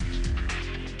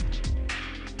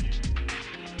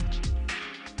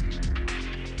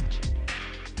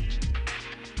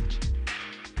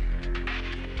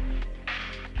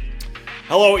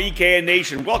Hello, EKN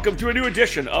Nation. Welcome to a new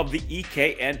edition of the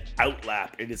EKN OutLap.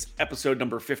 It is episode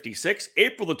number 56,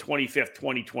 April the 25th,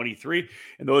 2023.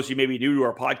 And those of you may be new to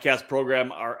our podcast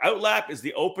program, our OutLap is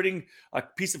the opening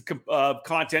piece of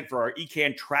content for our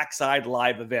EKN Trackside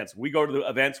Live events. We go to the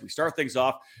events, we start things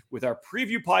off with our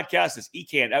preview podcast, this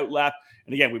EKN OutLap.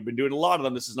 And again, we've been doing a lot of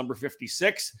them. This is number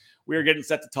 56. We are getting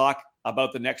set to talk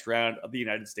about the next round of the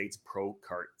United States Pro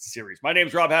Kart Series. My name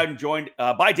is Rob Howden, joined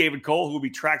by David Cole, who will be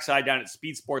trackside down at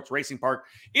Speed Sports Racing Park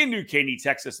in New Caney,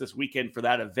 Texas this weekend for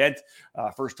that event.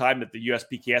 First time that the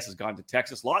USPKS has gone to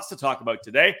Texas. Lots to talk about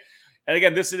today. And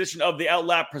again, this edition of the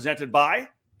OutLap presented by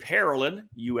Parolin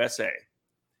USA.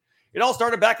 It all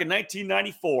started back in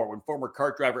 1994 when former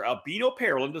kart driver Albino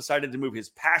Parolin decided to move his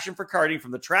passion for karting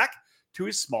from the track to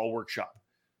his small workshop.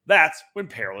 That's when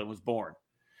Parolin was born.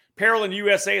 Parolin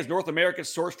USA is North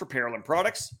America's source for Parolin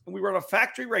products, and we run a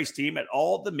factory race team at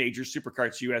all the major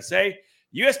Superkarts USA,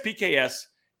 USPKS,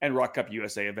 and Rock Cup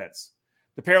USA events.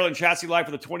 The Parolin chassis line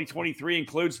for the 2023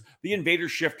 includes the Invader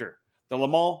Shifter, the Le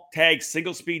Mans Tag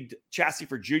single-speed chassis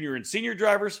for junior and senior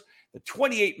drivers, the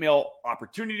 28mm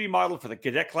Opportunity model for the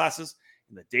cadet classes,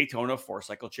 and the Daytona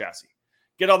 4-cycle chassis.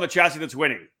 Get on the chassis that's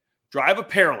winning. Drive a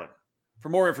Parolin. For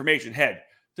more information, head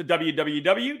to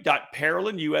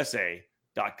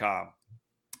www.parolinusa.com.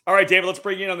 All right, David, let's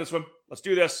bring you in on this one. Let's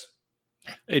do this.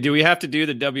 Hey, do we have to do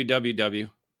the WWW?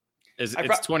 It's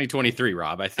 2023,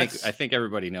 Rob. I think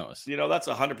everybody knows. You know, that's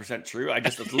 100% true.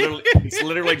 It's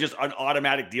literally just an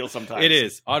automatic deal sometimes. It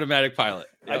is automatic pilot.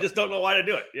 Yep. I just don't know why to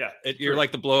do it. Yeah. You're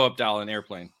like the blow up doll in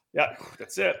Airplane. Yeah,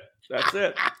 that's it.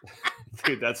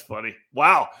 Dude, that's funny.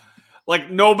 Wow.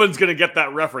 Like nobody's going to get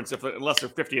that reference unless they're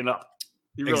 50 and up.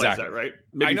 You realize that, right?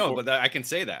 Maybe I know, but I can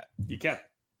say that. You can.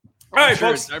 All right,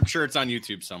 folks. I'm sure it's on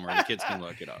YouTube somewhere. The kids can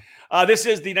look it up. This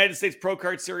is the United States Pro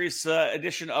Kart Series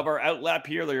edition of our OutLap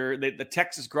here. The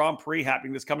Texas Grand Prix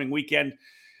happening this coming weekend,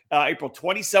 April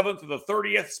 27th to the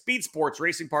 30th. Speed Sports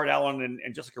Racing Park, Alan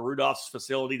and Jessica Rudolph's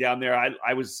facility down there.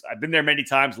 I've been there many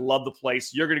times. Love the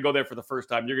place. You're going to go there for the first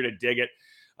time. You're going to dig it.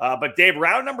 But Dave,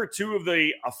 round number 2 of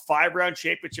a 5-round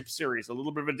championship series, a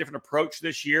little bit of a different approach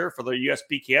this year for the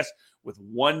USPKS with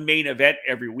one main event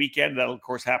every weekend. That'll of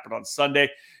course happen on Sunday.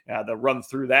 They'll run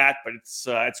through that, but it's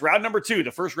round number 2.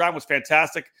 The first round was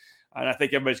fantastic, and I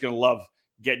think everybody's going to love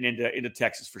getting into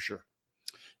Texas for sure.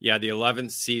 Yeah, the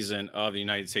 11th season of the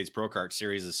United States Pro Kart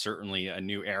Series is certainly a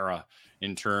new era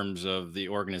in terms of the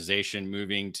organization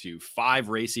moving to 5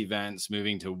 race events,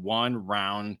 moving to 1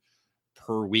 round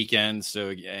per weekend. So,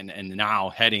 and now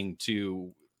heading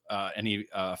to any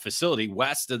facility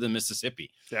west of the Mississippi.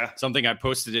 Yeah. Something I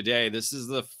posted today. This is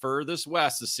the furthest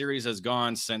west the series has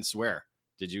gone since where?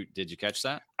 Did you catch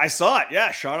that? I saw it.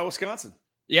 Yeah. Shawano, Wisconsin.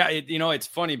 Yeah. It's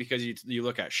funny because you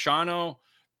look at Shawano,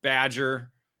 Badger,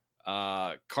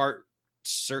 Kart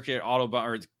Circuit Autobahn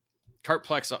or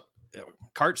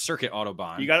Kart Circuit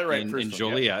Autobahn. You got it right. In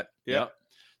Joliet. Yep.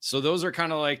 So those are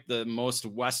kind of like the most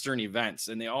Western events,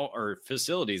 and they all are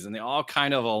facilities, and they all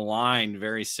kind of align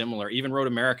very similar. Even Road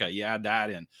America, you add that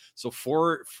in. So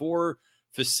four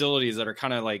facilities that are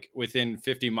kind of like within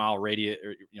 50-mile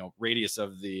radius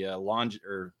of the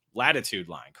latitude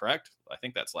line. Correct? I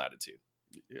think that's latitude.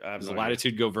 Does the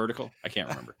latitude go vertical? I can't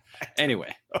remember.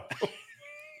 Anyway.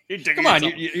 Come on, are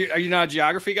you not a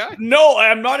geography guy? No, I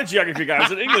am not a geography guy. I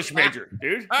was an English major,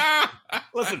 dude.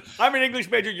 Listen, I'm an English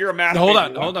major. You're a math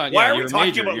major. Hold on. Why are we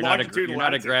talking about longitude? You're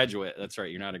not a graduate. That's right.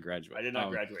 You're not a graduate. I did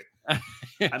not graduate.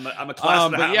 I'm a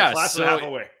class and a half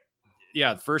away.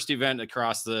 Yeah, first event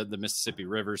across the Mississippi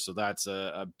River. So that's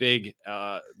a big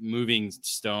moving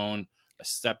stone, a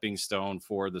stepping stone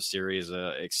for the series.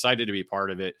 Excited to be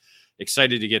part of it.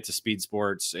 Excited to get to Speed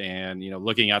Sports and,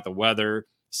 looking at the weather.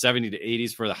 70 to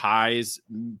 80s for the highs.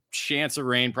 Chance of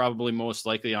rain probably most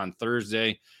likely on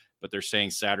Thursday, but they're saying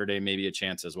Saturday maybe a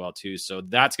chance as well too. So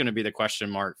that's going to be the question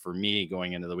mark for me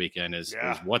going into the weekend is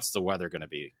what's the weather going to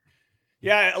be?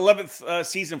 Yeah, 11th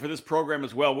season for this program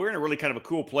as well. We're in a really kind of a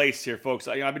cool place here, folks.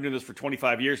 I've been doing this for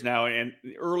 25 years now, and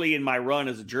early in my run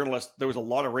as a journalist, there was a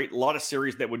lot of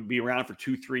series that would be around for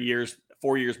 2-3 years,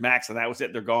 4 years max, and that was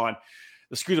it. They're gone.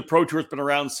 The SCUSA Pro Tour has been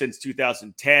around since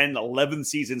 2010, 11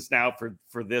 seasons now for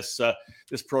this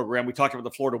program. We talked about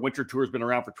the Florida Winter Tour has been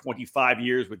around for 25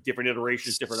 years with different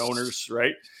iterations, different owners,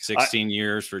 right? 16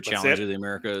 years for Challenge of the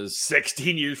Americas.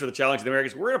 16 years for the Challenge of the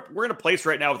Americas. We're in a place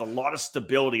right now with a lot of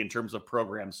stability in terms of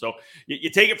programs. So you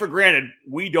take it for granted.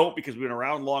 We don't because we've been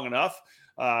around long enough.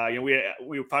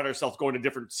 we found ourselves going to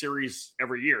different series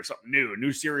every year, something new. A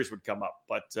new series would come up,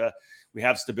 but we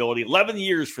have stability. 11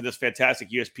 years for this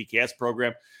fantastic USPKS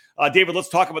program. David, let's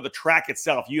talk about the track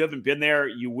itself. You haven't been there.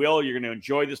 You will. You're going to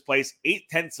enjoy this place.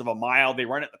 0.8 of a mile. They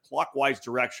run it in the clockwise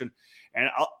direction. And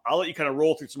I'll let you kind of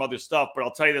roll through some other stuff, but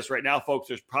I'll tell you this right now, folks,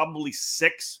 there's probably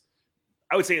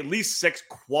I would say at least 6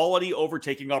 quality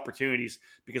overtaking opportunities,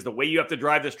 because the way you have to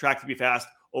drive this track to be fast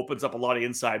opens up a lot of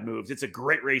inside moves. It's a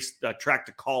great race track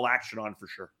to call action on for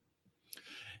sure.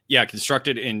 Yeah,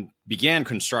 began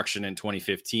construction in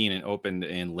 2015 and opened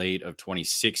in late of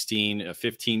 2016.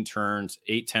 15 turns,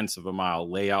 0.8 of a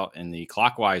mile layout in the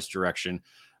clockwise direction.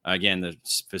 Again,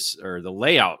 the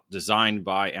layout designed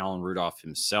by Alan Rudolph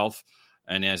himself.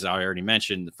 And as I already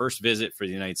mentioned, the first visit for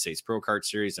the United States Pro Kart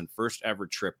Series and first ever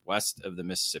trip west of the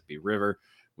Mississippi River,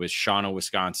 with Shawano,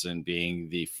 Wisconsin being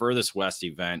the furthest west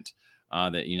event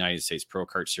that United States Pro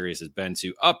Kart Series has been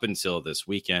to up until this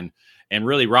weekend. And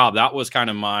really, Rob, that was kind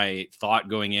of my thought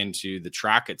going into the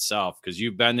track itself, because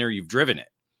you've been there, you've driven it.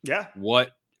 Yeah.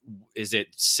 What is it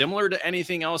similar to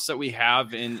anything else that we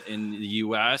have in the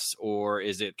U.S., or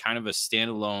is it kind of a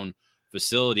standalone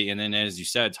facility? And then, as you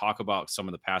said, talk about some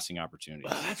of the passing opportunities.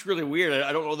 That's really weird.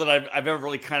 I don't know that I've ever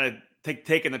really kind of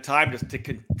taken the time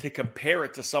to compare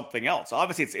it to something else.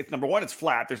 Obviously, it's number one, it's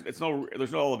flat. There's no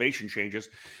elevation changes,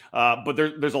 but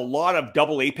there's a lot of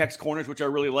double apex corners, which I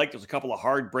really like. There's a couple of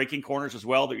hard braking corners as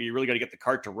well that you really got to get the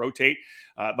kart to rotate.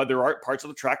 But there are parts of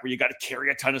the track where you got to carry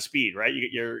a ton of speed, right?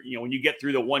 When you get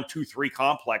through the 1, 2, 3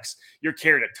 complex, you're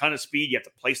carrying a ton of speed. You have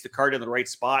to place the kart in the right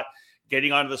spot.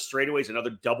 Getting onto the straightaways, another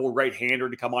double right-hander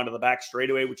to come onto the back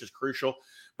straightaway, which is crucial.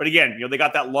 But again, they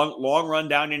got that long run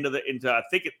down into I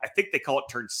think they call it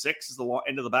turn 6 is the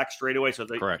end of the back straightaway. So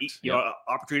correct.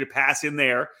 Opportunity to pass in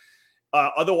there.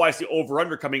 Otherwise, the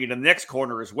over/under coming into the next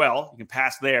corner as well. You can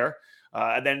pass there.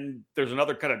 And then there's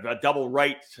another kind of a double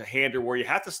right-hander where you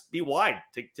have to be wide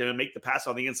to make the pass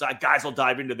on the inside. Guys will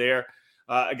dive into there.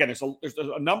 Again, there's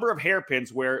a number of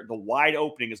hairpins where the wide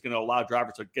opening is going to allow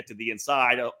drivers to get to the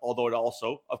inside, although it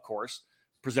also, of course,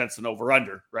 presents an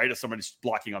over-under, right, if somebody's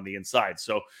blocking on the inside.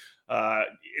 So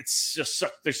it's just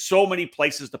there's so many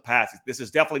places to pass. This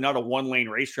is definitely not a one-lane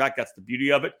racetrack. That's the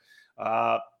beauty of it.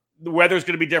 The weather's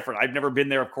going to be different. I've never been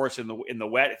there, of course, in the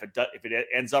wet. If it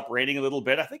ends up raining a little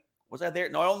bit, I think, was I there?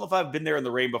 No, I don't know if I've been there in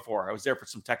the rain before. I was there for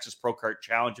some Texas Pro Kart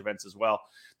Challenge events as well.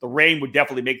 The rain would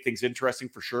definitely make things interesting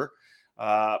for sure.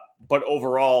 But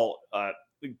overall,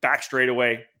 back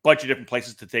straightaway, bunch of different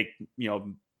places to take,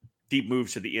 deep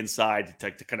moves to the inside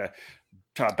to kind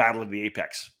of battle in the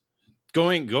apex.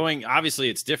 Going. Obviously,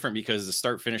 it's different because the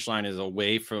start finish line is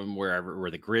away from where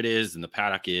the grid is and the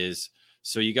paddock is.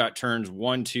 So you got turns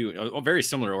 1, 2, very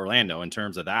similar to Orlando in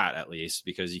terms of that, at least,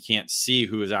 because you can't see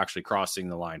who is actually crossing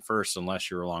the line first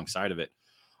unless you're alongside of it.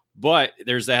 But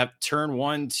there's that turn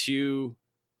 1, 2,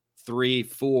 3,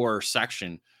 4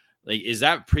 section. Like, is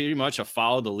that pretty much a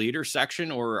follow the leader section,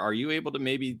 or are you able to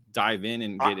maybe dive in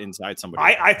and get inside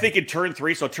somebody? I think in turn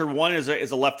 3, so turn 1 is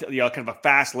a left, kind of a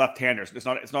fast left-hander.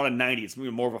 So it's not a 90, it's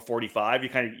more of a 45.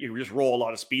 You just roll a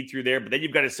lot of speed through there, but then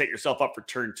you've got to set yourself up for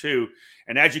turn 2.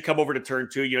 And as you come over to turn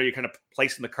 2, you're kind of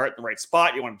placing the kart in the right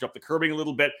spot. You want to jump the curbing a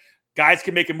little bit. Guys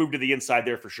can make a move to the inside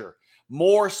there for sure.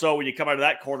 More so when you come out of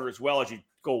that corner as well, as you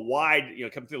go wide,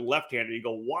 come through the left-hander, you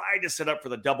go wide to set up for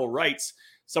the double rights.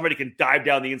 Somebody can dive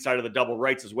down the inside of the double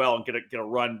rights as well and get a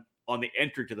run on the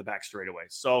entry to the back straightaway.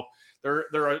 So there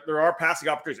are passing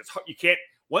opportunities. You can't,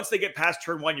 once they get past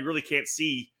turn 1, you really can't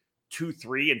see 2,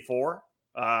 3, and 4.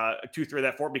 2, 3,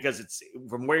 that 4, because it's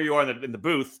from where you are in the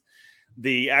booth,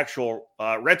 the actual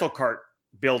rental kart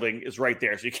building is right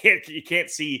there. So you can't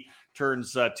see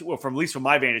turns 2. Well, from at least from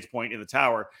my vantage point in the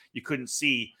tower, you couldn't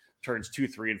see turns 2,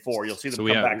 3, and 4. You'll see them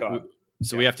come back on.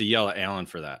 So we have to yell at Alan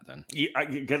for that then. Yeah, I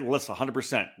get a list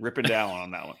 100%. Ripping down on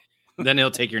that one. Then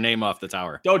he'll take your name off the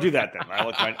tower. Don't do that then.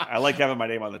 I like having my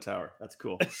name on the tower. That's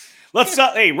cool. Let's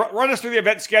run us through the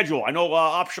event schedule. I know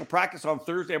optional practice on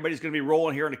Thursday. Everybody's going to be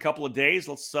rolling here in a couple of days.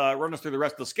 Let's run us through the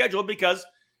rest of the schedule, because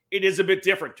it is a bit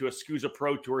different to a SCUSA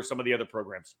Pro Tour or some of the other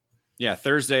programs. Yeah,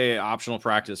 Thursday optional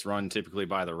practice run typically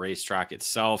by the racetrack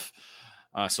itself.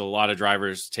 So a lot of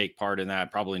drivers take part in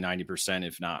that. Probably 90%,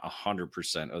 if not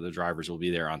 100% of the drivers will be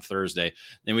there on Thursday.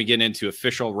 Then we get into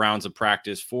official rounds of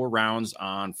practice, 4 rounds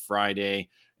on Friday,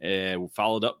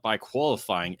 followed up by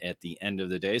qualifying at the end of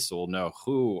the day. So we'll know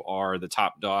who are the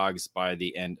top dogs by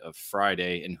the end of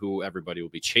Friday and who everybody will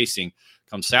be chasing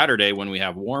come Saturday, when we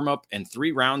have warm up and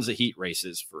 3 rounds of heat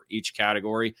races for each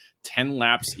category, 10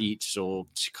 laps each. So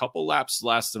a couple laps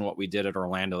less than what we did at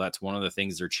Orlando. That's one of the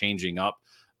things they're changing up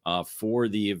for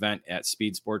the event at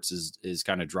Speed Sports is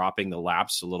kind of dropping the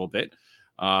laps a little bit.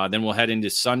 Then we'll head into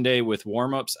Sunday with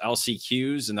warm-ups,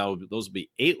 LCQs, and those will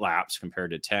be 8 laps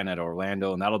compared to 10 at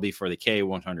Orlando, and that'll be for the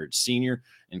KA100 senior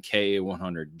and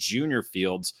KA100 junior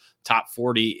fields. Top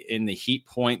 40 in the heat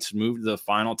points move to the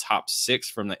final. Top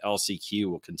 6 from the LCQ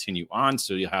will continue on,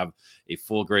 so you'll have a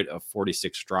full grid of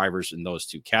 46 drivers in those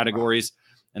 2 categories.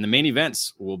 And the main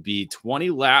events will be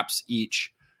 20 laps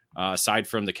each. Aside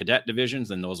from the cadet divisions,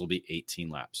 then those will be 18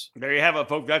 laps. There you have it,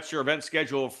 folks. That's your event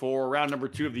schedule for round number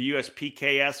 2 of the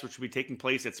USPKS, which will be taking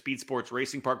place at Speed Sports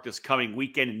Racing Park this coming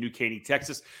weekend in New Caney,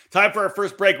 Texas. Time for our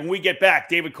first break. When we get back,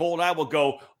 David Cole and I will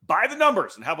go by the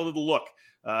numbers and have a little look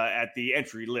at the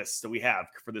entry lists that we have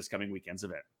for this coming weekend's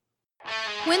event.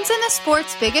 Wins in the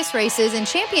sport's biggest races and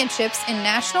championships in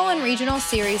national and regional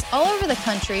series all over the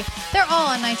country, they're all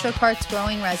on Nitro Kart's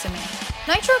growing resume.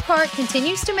 Nitro Kart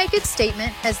continues to make its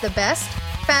statement as the best,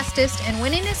 fastest, and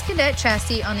winningest cadet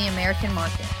chassis on the American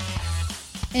market.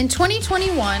 In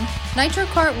 2021, Nitro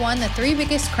Kart won the 3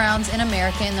 biggest crowns in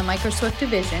America in the Micro Swift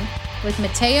division, with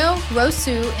Mateo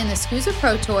Rosu in the SCUSA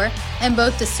Pro Tour and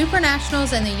both the Super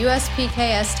Nationals and the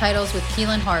USPKS titles with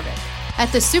Keelan Harvick.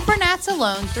 At the Super Nats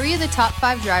alone, 3 of the top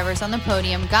 5 drivers on the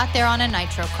podium got there on a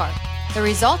Nitro Kart. The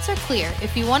results are clear.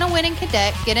 If you want to win in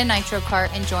cadet, get a Nitro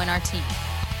Kart and join our team.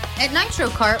 At Nitro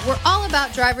Kart, we're all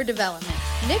about driver development.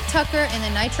 Nick Tucker and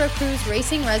the Nitro Crew's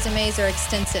racing resumes are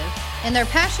extensive, and their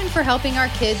passion for helping our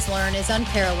kids learn is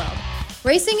unparalleled.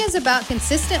 Racing is about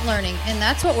consistent learning, and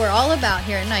that's what we're all about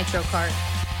here at Nitro Kart.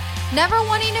 Never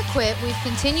wanting to quit, we've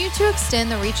continued to extend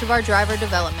the reach of our driver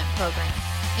development program.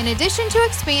 In addition to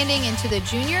expanding into the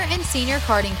junior and senior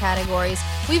karting categories,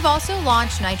 we've also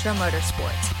launched Nitro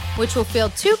Motorsports, which will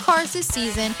field 2 cars this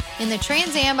season in the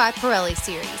Trans Am by Pirelli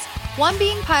series, one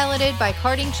being piloted by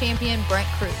karting champion Brent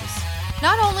Cruz.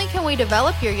 Not only can we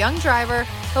develop your young driver,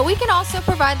 but we can also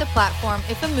provide the platform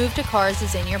if a move to cars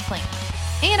is in your plan.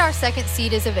 And our second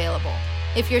seat is available.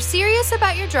 If you're serious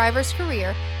about your driver's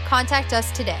career, contact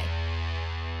us today.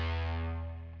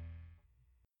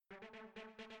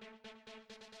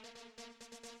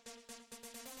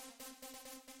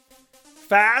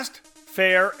 Fast,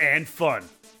 fair, and fun.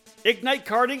 Ignite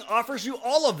Karting offers you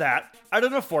all of that at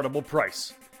an affordable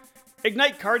price.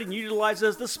 Ignite Karting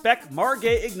utilizes the spec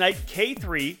Margay Ignite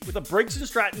K3 with a Briggs &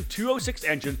 Stratton 206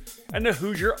 engine and a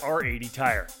Hoosier R80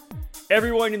 tire.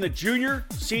 Everyone in the junior,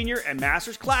 senior, and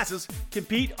masters classes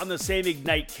compete on the same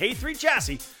Ignite K3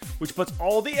 chassis, which puts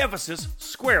all the emphasis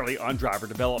squarely on driver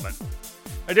development.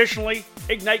 Additionally,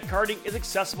 Ignite Karting is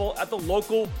accessible at the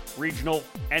local, regional,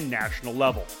 and national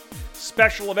level.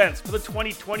 Special events for the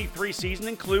 2023 season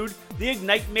include the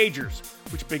Ignite Majors,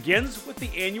 which begins with the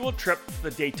annual trip to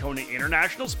the Daytona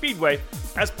International Speedway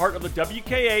as part of the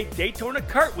WKA Daytona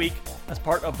Kart Week as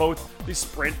part of both the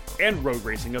sprint and road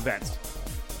racing events.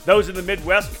 Those in the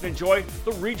Midwest can enjoy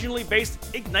the regionally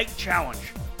based Ignite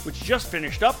Challenge, which just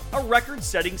finished up a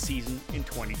record-setting season in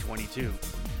 2022.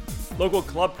 Local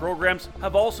club programs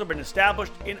have also been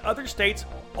established in other states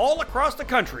all across the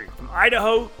country, from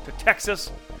Idaho to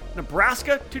Texas,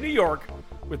 Nebraska to New York,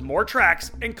 with more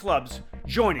tracks and clubs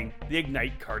joining the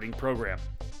Ignite Karting program.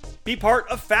 Be part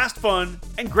of fast fun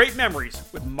and great memories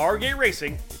with Margay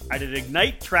Racing at an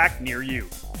Ignite track near you.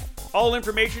 All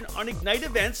information on Ignite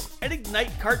events and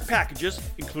Ignite Kart packages,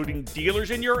 including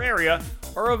dealers in your area,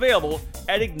 are available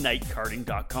at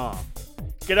ignitekarting.com.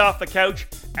 Get off the couch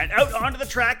and out onto the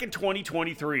track in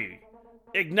 2023.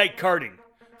 Ignite Karting.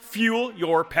 Fuel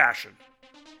your passion.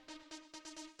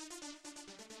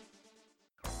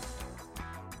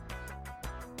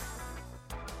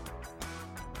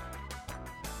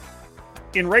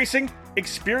 In racing,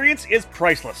 experience is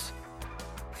priceless.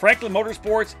 Franklin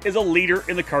Motorsports is a leader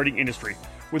in the karting industry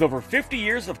with over 50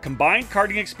 years of combined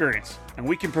karting experience, and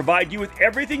we can provide you with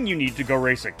everything you need to go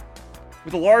racing.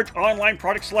 With a large online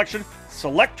product selection,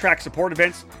 select track support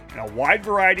events, and a wide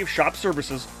variety of shop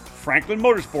services, Franklin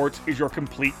Motorsports is your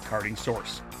complete karting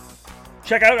source.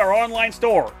 Check out our online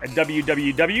store at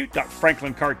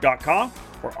www.franklinkart.com,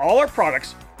 where all our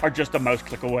products are just a mouse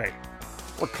click away.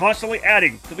 We're constantly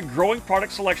adding to the growing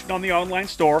product selection on the online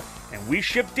store, and we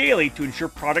ship daily to ensure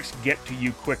products get to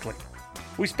you quickly.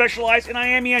 We specialize in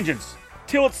IAME engines,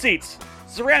 tilt seats,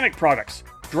 ceramic products,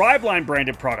 driveline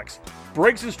branded products,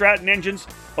 Briggs & Stratton engines,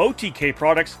 OTK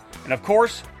products, and of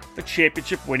course, the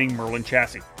championship-winning Merlin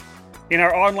chassis. In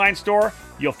our online store,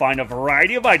 you'll find a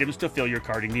variety of items to fill your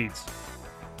karting needs.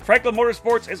 Franklin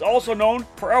Motorsports is also known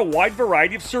for our wide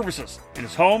variety of services and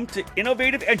is home to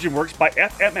Innovative Engine Works by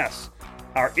FMS,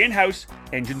 our in-house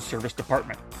engine service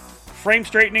department. Frame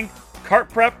straightening, kart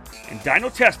prep, and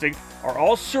dyno testing are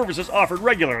all services offered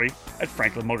regularly at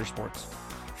Franklin Motorsports.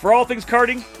 For all things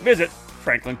karting, visit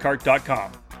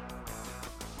franklinkart.com.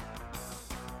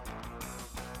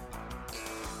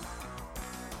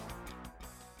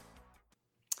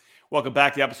 Welcome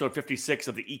back to episode 56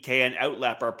 of the EKN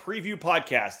OutLap, our preview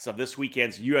podcasts of this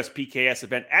weekend's USPKS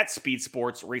event at Speed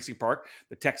Sports Racing Park,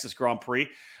 the Texas Grand Prix.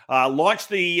 Launched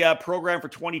the program for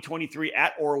 2023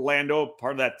 at Orlando,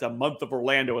 part of that month of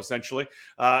Orlando, essentially.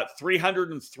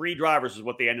 303 drivers is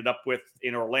what they ended up with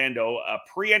in Orlando.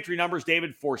 Pre-entry numbers,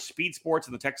 David, for Speed Sports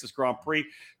and the Texas Grand Prix,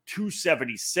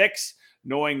 276.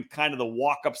 Knowing kind of the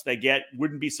walk-ups they get,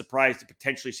 wouldn't be surprised to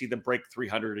potentially see them break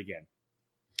 300 again.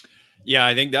 Yeah,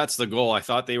 I think that's the goal. I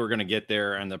thought they were going to get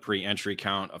there, and the pre-entry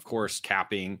count, of course,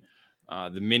 capping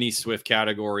the mini Swift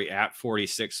category at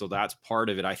 46. So that's part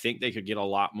of it. I think they could get a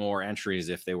lot more entries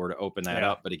if they were to open that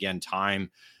up. But again,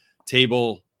 time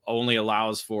table only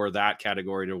allows for that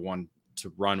category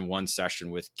to run one session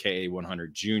with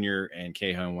KA100 Junior and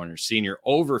KA100 Senior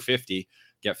over 50.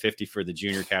 Get 50 for the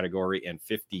junior category and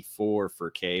 54 for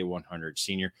KA100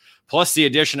 Senior, plus the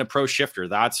addition of Pro Shifter.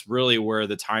 That's really where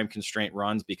the time constraint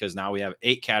runs, because now we have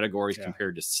 8 categories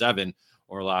compared to 7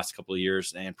 over the last couple of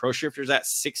years, and Pro Shifter's at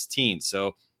 16.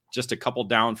 So just a couple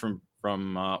down from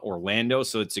Orlando.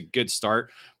 So it's a good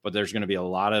start, but there's going to be a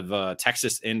lot of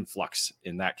Texas influx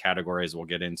in that category, as we'll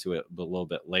get into it a little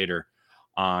bit later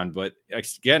on. But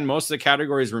again, most of the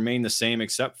categories remain the same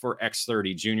except for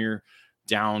X30 Junior,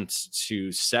 down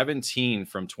to 17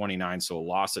 from 29. So a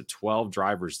loss of 12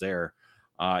 drivers there.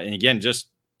 And again, just,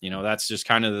 that's just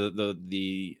kind of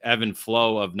the ebb and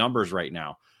flow of numbers right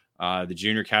now. The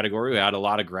junior category, we had a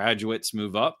lot of graduates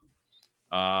move up.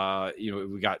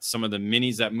 We got some of the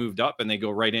minis that moved up and they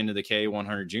go right into the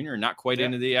KA100 Junior, not quite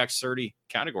into the X30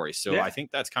 category. So I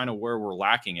think that's kind of where we're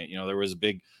lacking it. There was a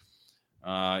big,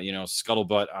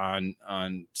 scuttlebutt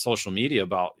on social media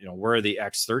about, where are the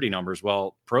X30 numbers?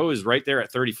 Well, Pro is right there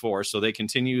at 34. So they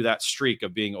continue that streak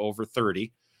of being over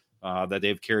 30 that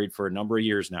they've carried for a number of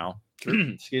years now.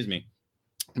 Excuse me.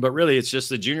 But really, it's just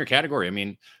the junior category. I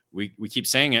mean, we keep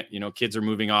saying it, kids are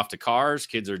moving off to cars.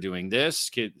 Kids are doing this.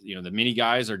 The mini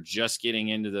guys are just getting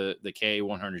into the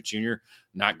KA100 Junior,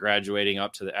 not graduating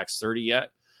up to the X30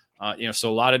 yet. So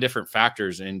a lot of different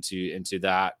factors into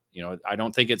that. I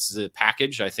don't think it's the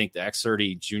package. I think the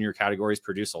X30 junior categories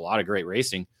produce a lot of great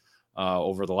racing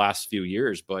over the last few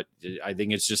years, but I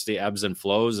think it's just the ebbs and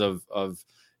flows of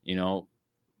no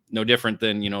different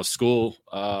than, school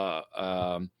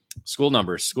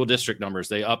numbers, school district numbers.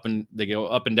 They go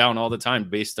up and down all the time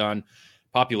based on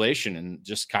population, and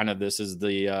just kind of this is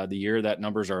the year that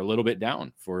numbers are a little bit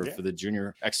down for the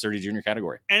junior X30 junior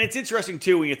category. And it's interesting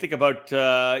too when you think about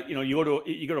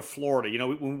you go to Florida.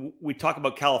 When we talk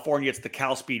about California, it's the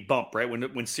Cal Speed bump, right?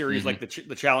 When series like the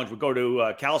Challenge would go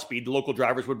to Cal Speed, the local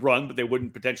drivers would run, but they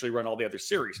wouldn't potentially run all the other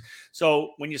series.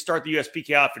 So when you start the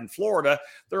USPK off in Florida,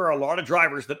 there are a lot of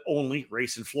drivers that only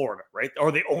race in Florida, right?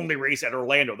 Or they only race at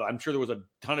Orlando. I'm sure there was a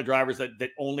ton of drivers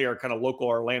that only are kind of local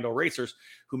Orlando racers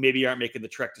who maybe aren't making the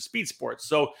trek to Speed Sports.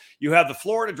 So you have the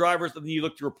Florida drivers, and then you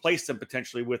look to replace them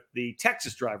potentially with the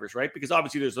Texas drivers, right? Because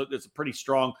obviously there's a pretty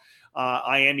strong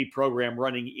IAME program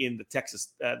running in the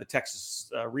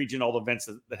Texas region, all the events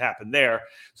that happen there.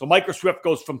 So Micro Swift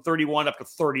goes from 31 up to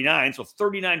 39. So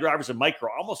 39 drivers in micro,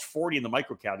 almost 40 in the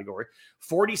micro category,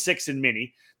 46 in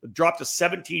mini, dropped to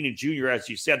 17 in junior. As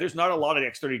you said, there's not a lot of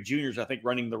X30 juniors, I think,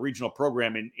 running the regional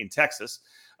program in Texas.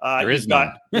 There is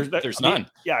none. There's none.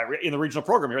 Yeah, in the regional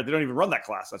program here, they don't even run that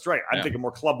class. That's right. I'm thinking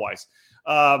more club-wise.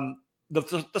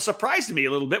 The surprise to me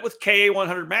a little bit with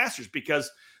KA100 Masters,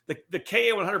 because the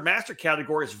KA100 Master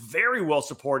category is very well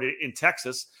supported in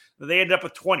Texas. They ended up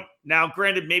with 20. Now,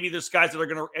 granted, maybe there's guys that are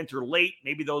going to enter late.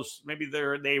 Maybe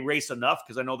they race enough,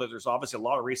 because I know that there's obviously a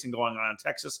lot of racing going on in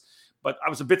Texas. But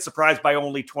I was a bit surprised by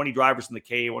only 20 drivers in the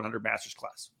KA100 Masters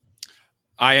class.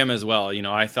 I am as well.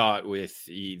 I thought with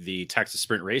the Texas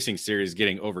Sprint Racing Series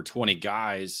getting over 20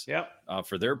 guys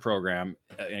for their program,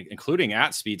 including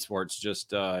at Speed Sports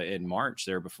just in March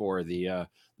there before the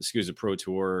SCUSA Pro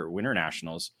Tour Winter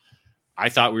Nationals, I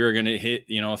thought we were going to hit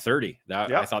 30.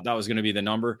 I thought that was going to be the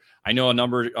number. I know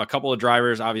a couple of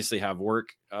drivers obviously have work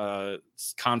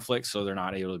conflicts, so they're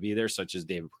not able to be there, such as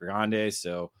David Grande.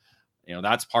 So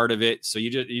that's part of it. So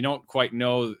you don't quite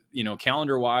know.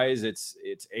 Calendar wise, it's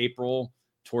April.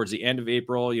 Towards the end of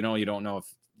April, you don't know if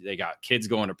they got kids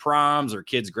going to proms or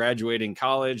kids graduating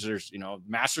college. There's,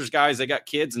 Masters guys, they got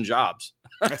kids and jobs.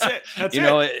 That's it.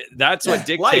 That's what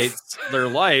dictates their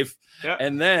life. Yeah.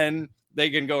 And then they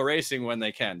can go racing when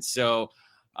they can. So,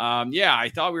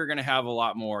 I thought we were going to have a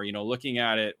lot more, looking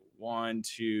at it, 1,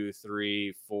 2,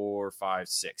 3, 4, 5,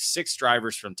 6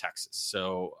 drivers from Texas.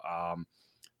 So,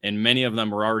 and many of them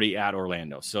were already at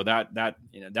Orlando. So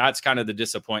that's kind of the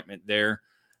disappointment there.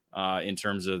 In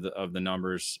terms of the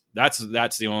numbers, that's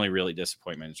the only really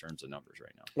disappointment in terms of numbers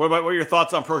right now. What are your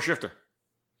thoughts on Pro Shifter?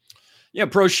 Yeah,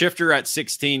 pro shifter at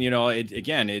 16,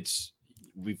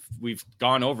 we've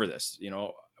gone over this.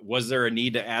 Was there a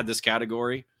need to add this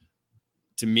category?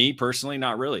 To me personally,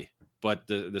 not really, but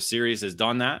the series has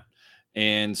done that.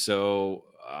 And so,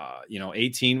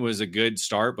 18 was a good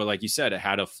start, but like you said, it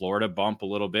had a Florida bump a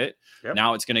little bit. Yep.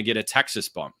 Now it's going to get a Texas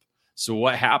bump. So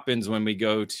what happens when we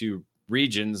go to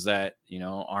regions that,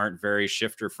 aren't very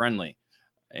shifter friendly?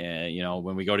 And,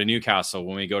 when we go to Newcastle,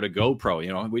 when we go to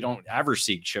GoPro, we don't ever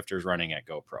see shifters running at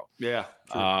GoPro. Yeah.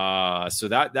 So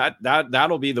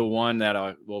that'll be the one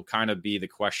that will kind of be the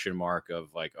question mark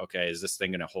of like, okay, is this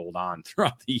thing going to hold on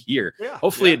throughout the year? Yeah.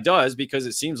 Hopefully it does, because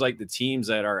it seems like the teams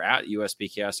that are at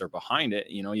USBKS are behind it.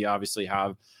 You obviously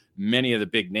have many of the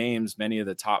big names, many of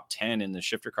the top 10 in the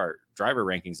shifter kart driver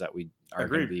rankings that we are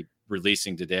going to be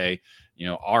releasing today,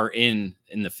 are in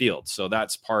the field. So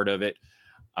that's part of it.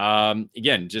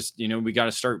 Again, just, we got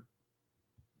to start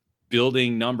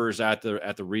building numbers at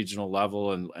the regional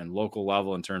level and local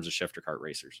level in terms of shifter kart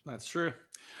racers. That's true.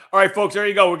 All right, folks, there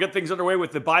you go. We'll get things underway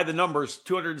with the by the numbers,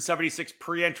 276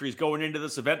 pre-entries going into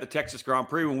this event, the Texas Grand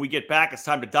Prix. When we get back, it's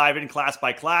time to dive in class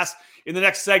by class. In the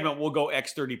next segment, we'll go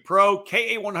X30 Pro,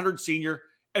 KA100 Senior,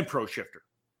 and Pro Shifter.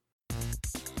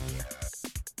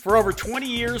 For over 20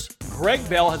 years, Greg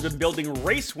Bell has been building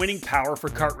race-winning power for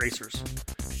kart racers.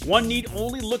 One need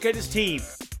only look at his team,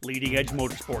 Leading Edge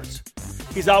Motorsports.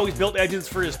 He's always built engines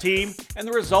for his team, and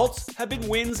the results have been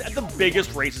wins at the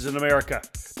biggest races in America,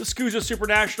 the SCUSA Super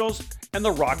Nationals and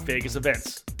the Rock Vegas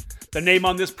events. The name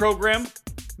on this program,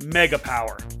 Mega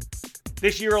Power.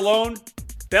 This year alone,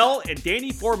 Bell and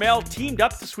Danny Formel teamed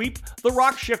up to sweep the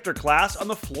Rock Shifter class on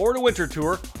the Florida Winter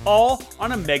Tour, all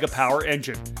on a Mega Power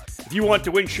engine. If you want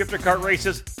to win shifter kart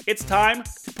races, it's time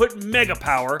to put Mega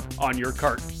Power on your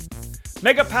kart.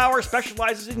 Mega Power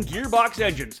specializes in gearbox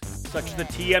engines, such as the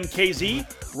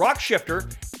TMKZ, Rock Shifter,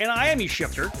 and IME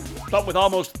Shifter, but with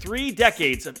almost 3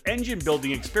 decades of engine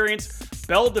building experience,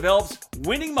 Bell develops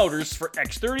winning motors for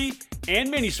X30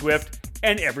 and Mini Swift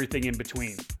and everything in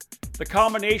between. The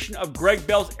combination of Greg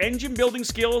Bell's engine building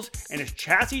skills and his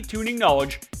chassis tuning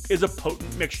knowledge is a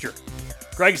potent mixture.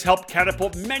 Greg's helped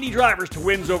catapult many drivers to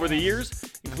wins over the years,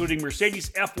 including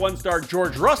Mercedes F1 star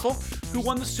George Russell, who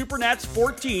won the Supernats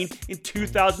 14 in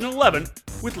 2011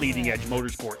 with Leading Edge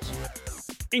Motorsports.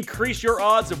 Increase your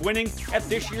odds of winning at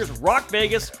this year's Rock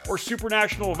Vegas or Super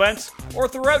National events or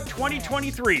throughout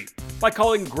 2023 by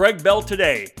calling Greg Bell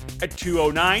today at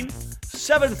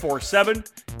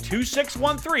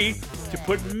 209-747-2613 to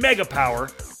put Mega Power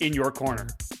in your corner.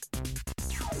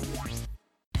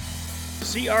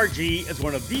 CRG is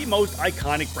one of the most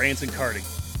iconic brands in karting,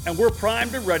 and we're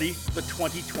primed and ready for the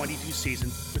 2022 season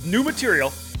with new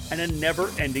material and a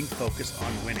never-ending focus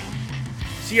on winning.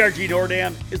 CRG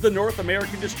Nordam is the North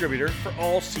American distributor for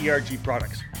all CRG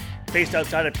products. Based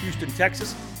outside of Houston,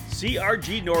 Texas,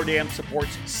 CRG Nordam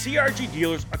supports CRG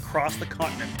dealers across the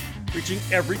continent, reaching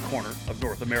every corner of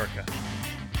North America.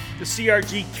 The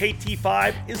CRG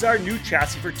KT5 is our new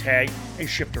chassis for tag and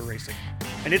shifter racing,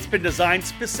 and it's been designed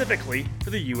specifically for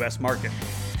the US market.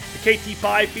 The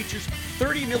KT5 features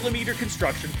 30mm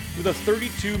construction with a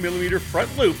 32mm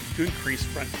front loop to increase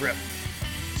front grip.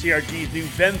 CRG's new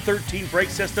VEN 13 brake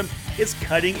system is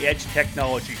cutting-edge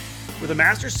technology with a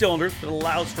master cylinder that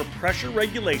allows for pressure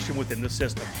regulation within the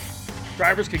system.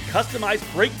 Drivers can customize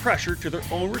brake pressure to their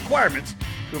own requirements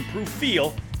to improve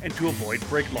feel and to avoid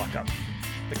brake lockup.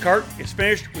 The kart is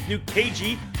finished with new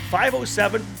KG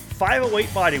 507, 508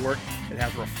 bodywork that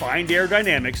has refined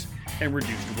aerodynamics and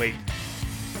reduced weight.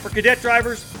 For cadet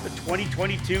drivers, the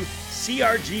 2022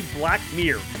 CRG Black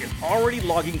Mirror is already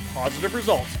logging positive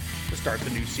results to start the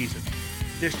new season.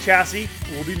 This chassis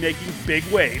will be making big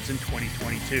waves in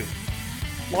 2022.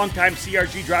 Longtime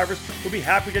CRG drivers will be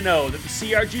happy to know that the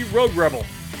CRG Road Rebel,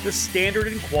 the standard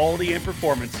in quality and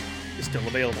performance, is still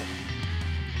available.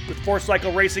 With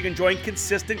four-cycle racing enjoying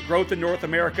consistent growth in North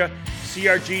America,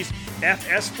 CRG's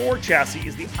FS4 chassis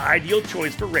is the ideal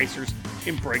choice for racers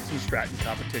in Briggs & Stratton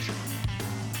competition.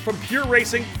 From pure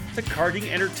racing to karting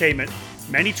entertainment,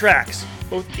 many tracks,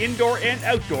 both indoor and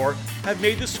outdoor, have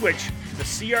made the switch to the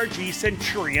CRG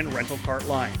Centurion rental kart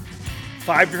line.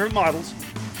 5 different models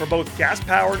for both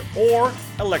gas-powered or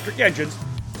electric engines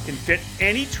can fit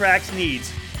any track's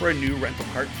needs for a new rental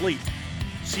kart fleet.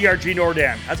 CRG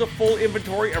Nordam has a full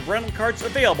inventory of rental karts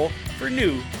available for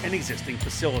new and existing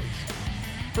facilities.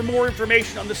 For more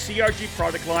information on the CRG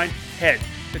product line, head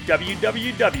to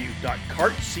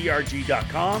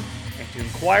www.kartcrg.com, and to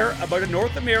inquire about a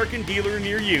North American dealer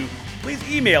near you, please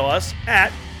email us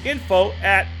at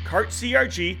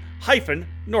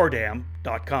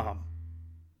info@kartcrg-nordam.com.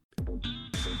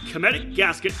 Cometic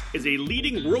Gasket is a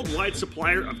leading worldwide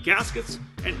supplier of gaskets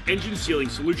and engine sealing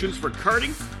solutions for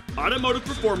karting, automotive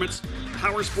performance,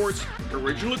 power sports,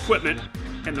 original equipment,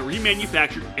 and the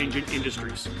remanufactured engine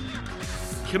industries.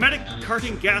 Cometic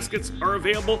karting gaskets are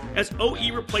available as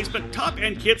OE replacement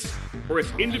top-end kits or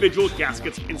as individual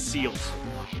gaskets and seals.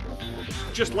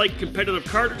 Just like competitive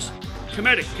karters,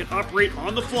 Cometic can operate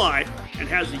on the fly and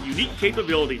has a unique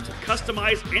capability to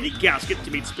customize any gasket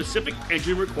to meet specific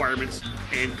engine requirements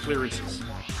and clearances.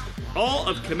 All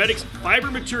of Cometic's fiber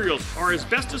materials are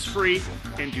asbestos-free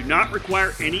and do not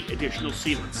require any additional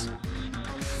sealants.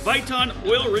 Viton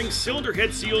oil ring cylinder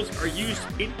head seals are used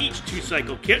in each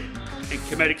 2-cycle kit, and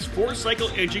Cometic's 4-cycle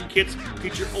engine kits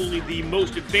feature only the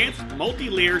most advanced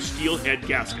multi-layer steel head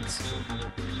gaskets.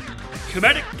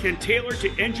 Cometic can tailor to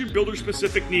engine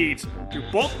builder-specific needs through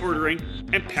bulk ordering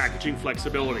and packaging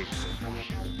flexibility.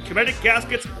 Cometic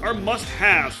gaskets are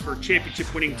must-haves for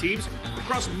championship-winning teams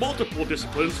across multiple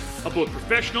disciplines of both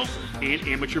professional and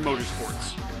amateur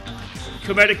motorsports.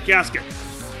 Cometic Gasket,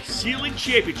 sealing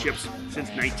championships since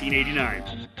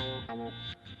 1989.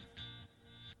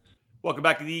 Welcome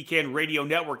back to the EKN Radio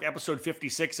Network, episode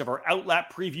 56 of our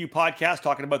OutLap preview podcast,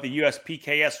 talking about the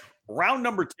USPKS round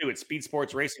number 2 at Speed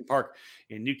Sports Racing Park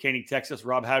in New Caney, Texas.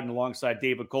 Rob Howden alongside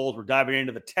David Coles. We're diving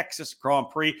into the Texas Grand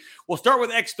Prix. We'll start with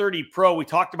X30 Pro. We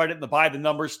talked about it in the by the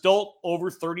numbers. Still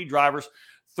over 30 drivers,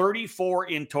 34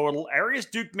 in total. Arias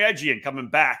Dukmedjian coming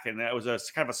back, and that was a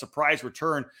kind of a surprise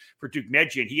return for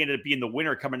Dukmedjian. He ended up being the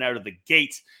winner coming out of the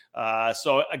gate.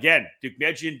 So again,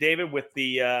 Dukmedjian, David, with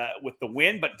the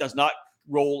win, but does not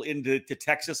roll into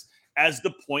Texas as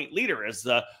the point leader, as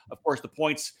of course the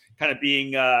points kind of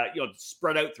being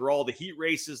spread out through all the heat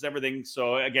races and everything.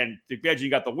 So again, Dukmedjian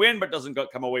got the win, but doesn't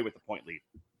come away with the point lead.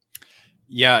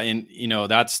 Yeah, and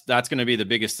that's going to be the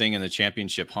biggest thing in the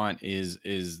championship hunt is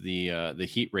the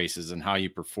heat races and how you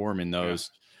perform in those.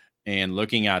 Yeah. And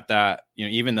looking at that,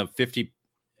 even the 50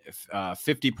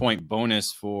 point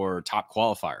bonus for top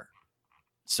qualifier.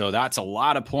 So that's a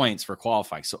lot of points for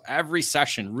qualifying. So every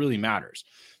session really matters.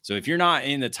 So if you're not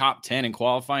in the top 10 in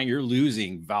qualifying, you're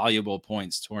losing valuable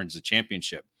points towards the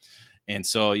championship. And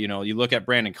so, you look at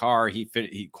Brandon Carr,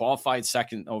 he qualified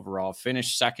second overall,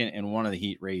 finished second in one of the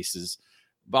heat races,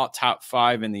 about top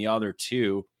 5 in the other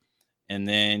 2. And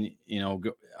then,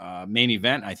 main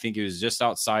event, I think it was just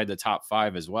outside the top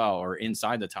 5 as well, or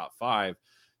inside the top 5.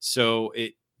 So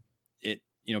it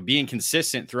being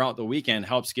consistent throughout the weekend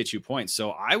helps get you points.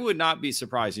 So I would not be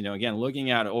surprised, again, looking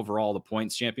at overall the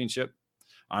points championship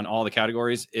on all the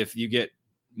categories, if you get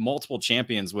multiple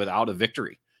champions without a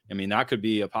victory. I mean, that could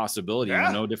be a possibility. Yeah.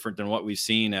 No different than what we've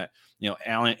seen at,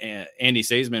 Andy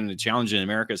Seisman, the Challenge in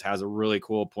Americas, has a really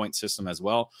cool point system as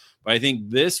well. But I think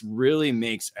this really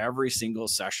makes every single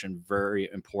session very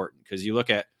important, because you look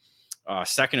at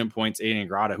second in points, Aiden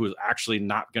Grada, who's actually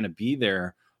not going to be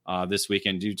there this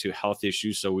weekend due to health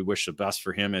issues. So we wish the best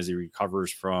for him as he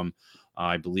recovers from,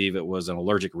 I believe it was an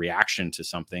allergic reaction to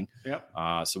something. Yep.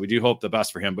 So we do hope the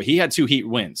best for him, but he had 2 heat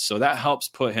wins. So that helps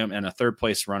put him in a third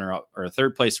place runner up, or a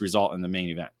third place result in the main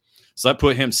event. So that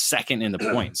put him second in the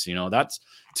points. That's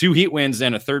 2 heat wins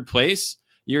and a third place.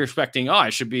 You're expecting, I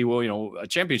should be, a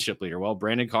championship leader. Well,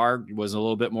 Brandon Carr was a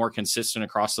little bit more consistent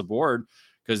across the board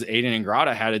because Aiden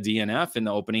Ingrata had a DNF in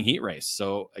the opening heat race.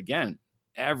 So again,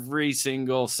 every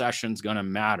single session's going to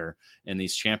matter in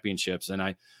these championships.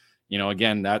 And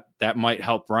again, that might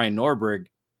help Ryan Norberg,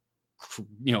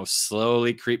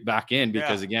 slowly creep back in,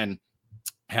 because again,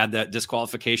 had that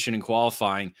disqualification in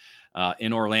qualifying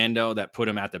in Orlando that put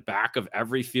him at the back of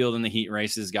every field in the heat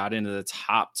races, got into the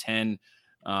top 10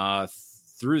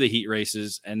 through the heat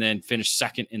races, and then finished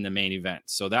second in the main event.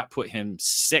 So that put him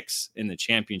 6th in the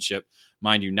championship,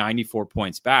 mind you, 94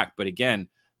 points back. But again,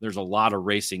 there's a lot of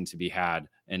racing to be had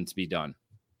and to be done.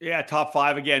 Yeah, top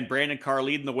 5 again. Brandon Carr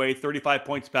leading the way, 35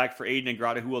 points back for Aiden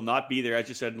Ingrata, who will not be there. As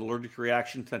you said, an allergic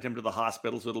reaction sent him to the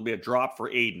hospital, so it'll be a drop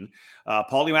for Aiden.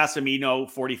 Paulie Massimino,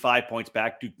 45 points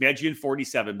back. Dukmedjian,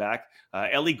 47 back.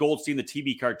 Ellie Goldstein, the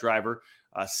TB Kart driver,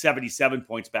 77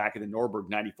 points back, and then Norberg,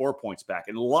 94 points back.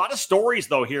 And a lot of stories,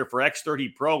 though, here for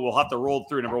X30 Pro. We'll have to roll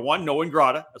through. Number 1, no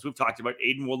Ingrata, as we've talked about.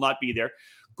 Aiden will not be there.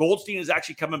 Goldstein is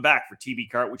actually coming back for TB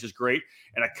Kart, which is great.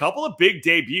 And a couple of big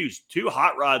debuts, 2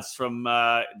 hot rods from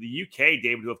the UK,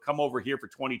 David, who have come over here for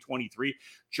 2023.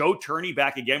 Joe Turney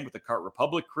back again with the Kart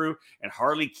Republic crew, and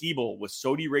Harley Keeble with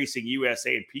Sodi Racing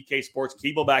USA and PK Sports.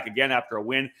 Keeble back again after a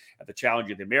win at the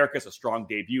Challenge of the Americas, a strong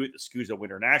debut at the SCUSA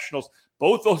Winter Nationals.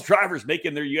 Both those drivers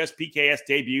making their USPKS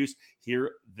debuts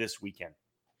here this weekend.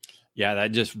 Yeah,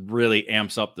 that just really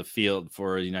amps up the field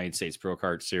for the United States Pro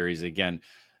Kart Series. Again,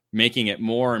 making it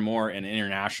more and more an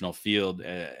international field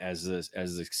as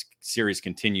the series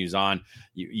continues on.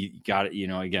 You got it,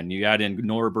 again, you add in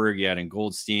Norberg, you add in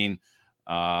Goldstein,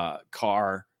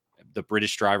 Carr, the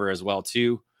British driver as well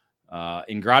too.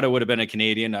 Ingrata would have been a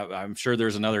Canadian. I'm sure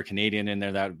there's another Canadian in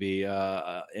there that would be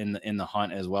in the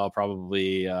hunt as well.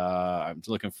 Probably I'm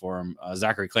looking for him.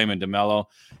 Zachary Clayman DeMello.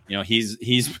 He's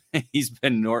been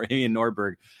he and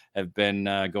Norberg have been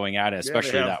going at it,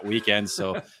 especially that weekend.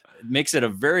 So it makes it a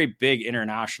very big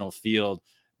international field.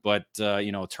 But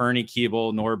Turney,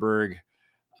 Keeble, Norberg,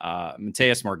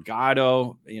 Mateus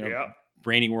Morgado,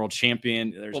 reigning world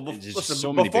champion. There's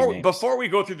so many big names. Before we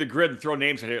go through the grid and throw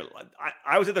names in here,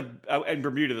 I was in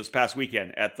Bermuda this past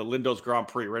weekend at the Lindos Grand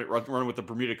Prix, running with the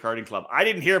Bermuda Karting Club. I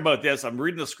didn't hear about this. I'm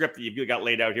reading the script that you've got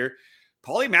laid out here.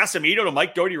 Paulie Massimito to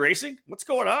Mike Doty Racing. What's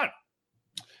going on?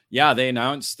 Yeah, they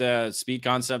announced Speed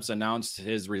Concepts announced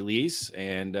his release,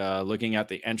 and looking at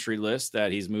the entry list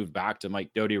that he's moved back to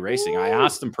Mike Doty Racing. I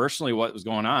asked him personally what was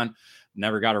going on.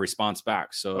 Never got a response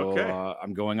back. So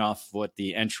I'm going off what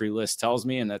the entry list tells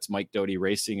me, and that's Mike Doty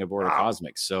Racing aboard of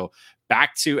Cosmic. So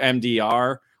back to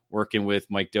MDR, working with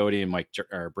Mike Doty and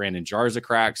Brandon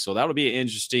Jarzakrak. So that'll be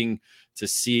interesting to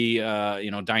see,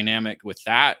 dynamic with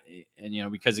that.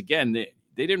 And, because again, they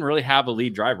didn't really have a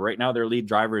lead driver. Right now, their lead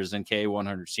driver is in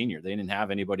KA100 Senior. They didn't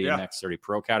have anybody in X30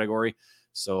 Pro category.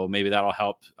 So maybe that'll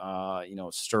help,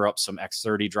 stir up some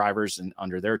X30 drivers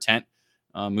under their tent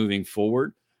moving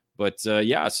forward. But so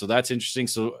that's interesting.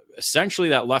 So essentially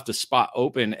that left a spot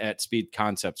open at Speed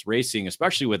Concepts Racing,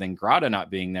 especially with Ingrata not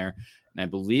being there. And I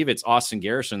believe it's Austin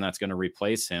Garrison that's going to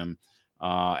replace him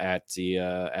as the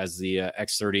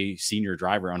X30 senior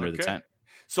driver under the tent.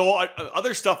 So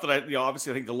other stuff that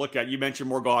obviously I think to look at, you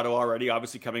mentioned Morgado already,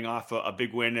 obviously coming off a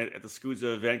big win at the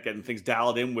SCUSA event, getting things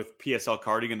dialed in with PSL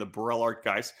Karting and the Burrell Art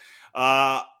guys.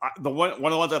 One of the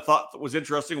ones I thought was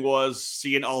interesting was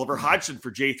seeing Oliver Hodgson for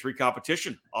J3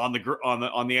 competition on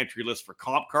the entry list for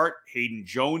Comp Kart. Hayden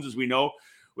Jones, as we know,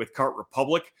 with Kart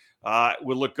Republic,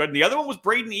 would look good. And the other one was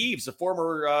Braden Eves, a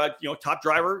former top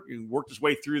driver who worked his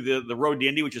way through the Road to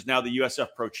Indy, which is now the USF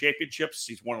Pro Championships.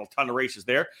 He's won a ton of races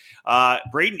there.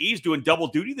 Braden Eves doing double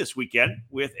duty this weekend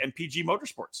with MPG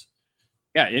Motorsports.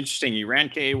 Yeah, interesting. He ran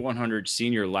KA100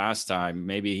 Senior last time.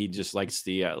 Maybe he just likes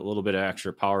the little bit of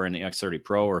extra power in the X30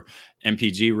 Pro, or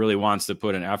MPG really wants to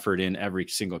put an effort in every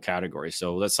single category.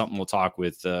 So that's something we'll talk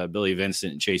with Billy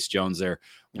Vincent and Chase Jones there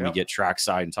when we get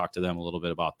trackside and talk to them a little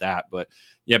bit about that. But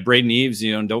yeah, Braden Eves,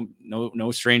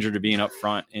 no stranger to being up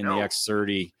front in the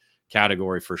X30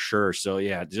 category for sure. So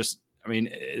yeah,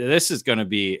 this is going to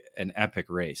be an epic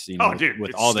race,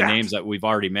 with all the names that we've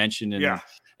already mentioned.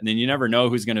 And then you never know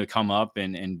who's going to come up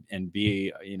and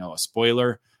be, a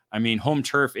spoiler. I mean, home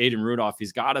turf, Aiden Rudolph,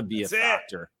 he's got to be a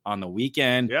factor on the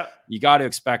weekend. Yeah. You got to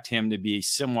expect him to be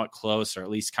somewhat close, or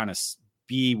at least kind of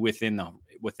be within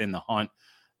the hunt.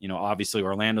 Obviously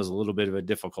Orlando's a little bit of a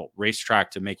difficult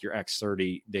racetrack to make your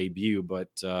X30 debut, but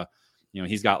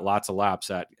he's got lots of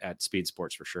laps at Speed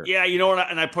Sports for sure. Yeah,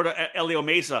 and I put Elio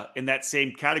Mesa in that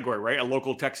same category, right? A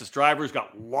local Texas driver who's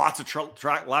got lots of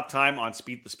track lap time on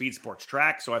the Speed Sports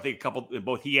track. So I think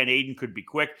both he and Aiden could be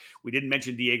quick. We didn't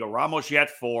mention Diego Ramos yet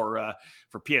for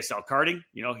PSL Karting.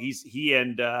 He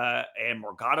and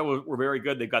Morgado were very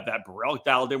good. They've got that Burrell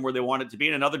dialed in where they want it to be.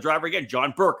 And another driver again,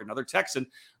 John Burke, another Texan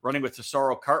running with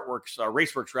Tesoro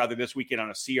Raceworks rather this weekend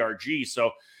on a CRG.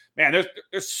 So man,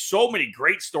 there's so many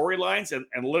great storylines,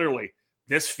 and literally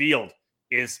this field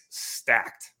is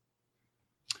stacked.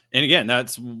 And again,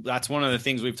 that's one of the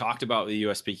things we've talked about with the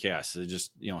USPKS.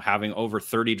 Just having over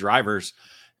 30 drivers,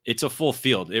 it's a full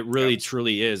field. It really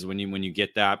truly is when you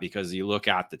get that, because you look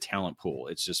at the talent pool,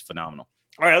 it's just phenomenal.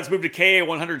 All right, let's move to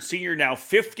KA100 Senior now.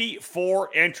 54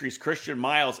 entries. Christian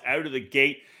Miles out of the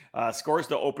gate. Scores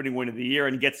the opening win of the year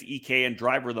and gets the EKN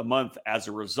Driver of the Month as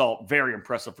a result. Very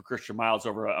impressive for Christian Miles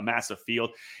over a massive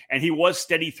field. And he was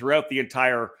steady throughout the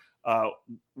entire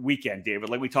weekend, David.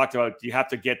 Like we talked about, you have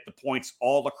to get the points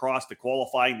all across the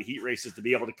qualifying, the heat races to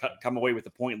be able to come away with the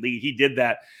point lead. He did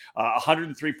that.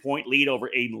 103-point lead over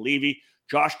Aiden Levy.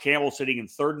 Josh Campbell sitting in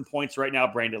third in points right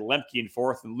now. Brandon Lemke in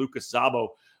fourth, and Lucas Zabo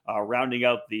rounding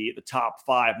out the top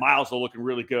five. Miles are looking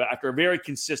really good after a very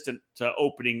consistent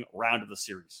opening round of the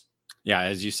series. Yeah,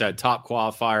 as you said, top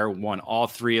qualifier, won all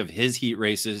three of his heat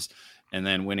races, and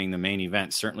then winning the main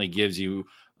event certainly gives you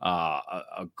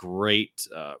a great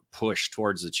push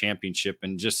towards the championship.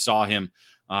 And just saw him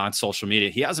on social media.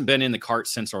 He hasn't been in the kart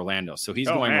since Orlando, so he's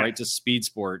going right to Speed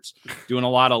Sports, doing a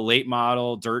lot of late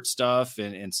model dirt stuff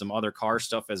and some other car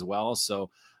stuff as well.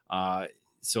 So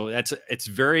it's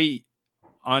very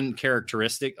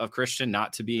uncharacteristic of Christian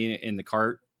not to be in the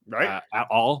kart at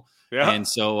all. Yeah. And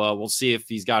so we'll see if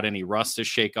he's got any rust to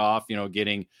shake off,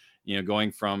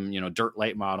 going from, dirt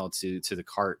late model to the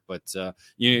Kart. But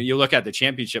you look at the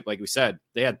championship, like we said,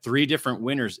 they had 3 different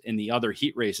winners in the other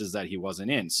heat races that he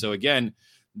wasn't in. So again,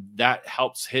 that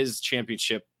helps his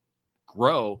championship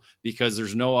grow because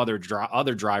there's no other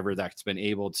driver that's been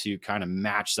able to kind of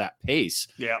match that pace.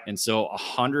 Yeah. And so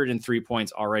 103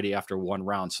 points already after 1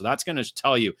 round. So that's going to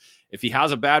tell you if he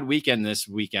has a bad weekend this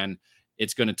weekend,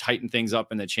 it's going to tighten things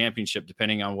up in the championship,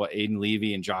 depending on what Aiden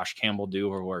Levy and Josh Campbell do,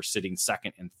 who are sitting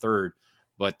 2nd and 3rd.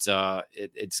 But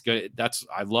it's good.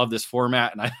 I love this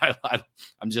format, and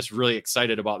I'm just really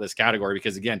excited about this category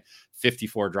because, again,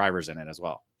 54 drivers in it as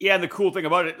well. Yeah, and the cool thing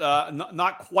about it,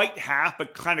 not quite half,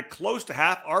 but kind of close to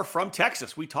half are from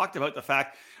Texas. We talked about the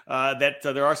fact that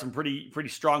there are some pretty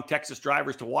strong Texas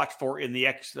drivers to watch for in the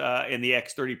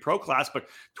X30 Pro class, but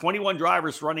 21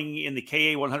 drivers running in the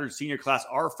KA 100 senior class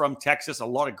are from Texas. A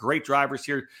lot of great drivers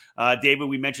here. David,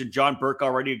 we mentioned John Burke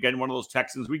already, again, one of those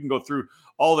Texans. We can go through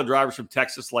all the drivers from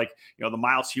Texas, like, the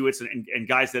Miles Hewitts and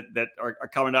guys that are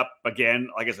coming up again.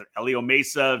 Like I said, Elio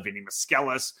Mesa, Vinny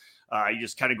Maskelis. You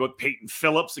just kind of go with Peyton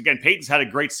Phillips. Again, Peyton's had a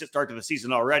great start to the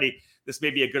season already. This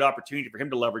may be a good opportunity for him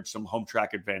to leverage some home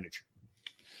track advantage.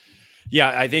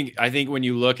 Yeah, I think when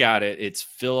you look at it, it's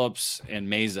Phillips and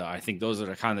Mesa. I think those are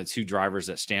the kind of the 2 drivers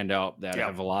that stand out that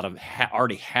have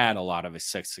already had a lot of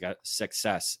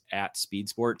success at speed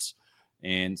sports.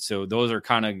 And so those are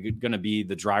kind of going to be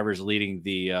the drivers leading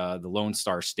the Lone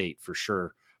Star State for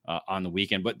sure on the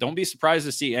weekend. But don't be surprised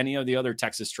to see any of the other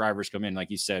Texas drivers come in.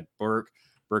 Like you said, Burke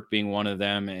being one of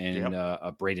them,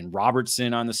 and Braden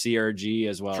Robertson on the CRG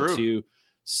as well too.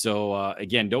 So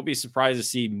again, don't be surprised to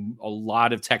see a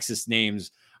lot of Texas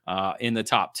names in the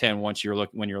top 10 when you're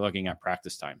looking at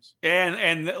practice times.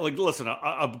 And like, listen,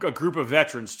 a group of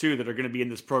veterans too that are going to be in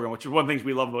this program, which is one of the things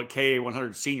we love about KA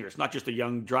 100 seniors, not just the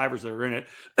young drivers that are in it.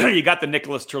 You got the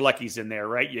Nicholas Terleckis in there,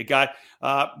 right? You got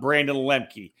Brandon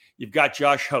Lemke. You've got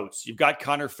Josh Holtz. You've got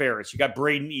Connor Ferris. You got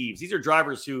Braden Eves. These are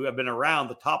drivers who have been around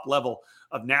the top level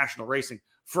of national racing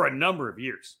for a number of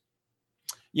years.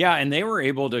 Yeah, and they were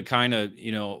able to kind of,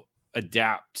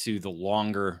 adapt to the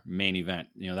longer main event.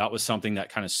 That was something that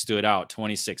kind of stood out.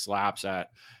 26 laps at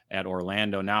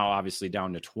Orlando, now obviously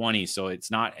down to 20, so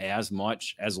it's not as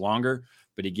much as longer.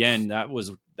 But again, that was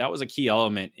a key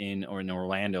element in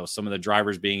Orlando. Some of the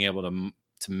drivers being able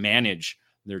to manage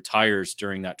their tires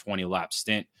during that 20 lap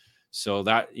stint. So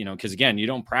that, because again, you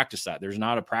don't practice that. There's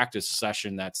not a practice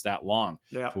session that's that long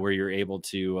to where you're able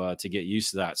to get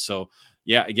used to that. So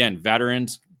yeah, again,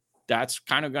 veterans, that's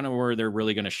kind of where they're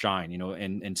really going to shine,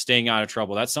 and staying out of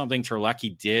trouble. That's something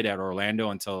Terlecki did at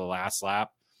Orlando until the last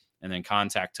lap, and then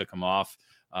contact took him off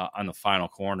on the final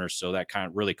corner. So that kind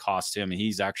of really cost him. And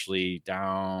he's actually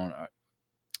down.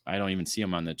 I don't even see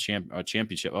him on the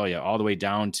championship. Oh yeah. All the way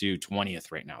down to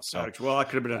 20th right now. So, well, that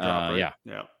could have been a drop, right?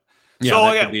 Yeah. Yeah,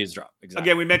 so, that could be his drop. Exactly.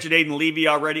 Again, we mentioned Aiden Levy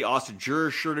already. Austin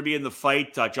Jur's sure to be in the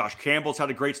fight. Josh Campbell's had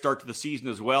a great start to the season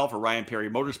as well for Ryan Perry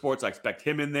Motorsports. I expect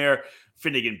him in there.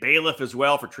 Finnegan Bailiff as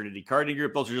well for Trinity Karting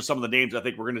Group. Those are just some of the names I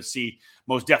think we're going to see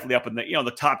most definitely up in the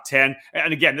the top 10.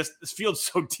 And again, this field's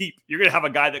so deep. You're going to have a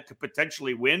guy that could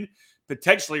potentially win,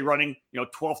 potentially running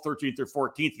 12th, 13th, or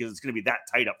 14th because it's going to be that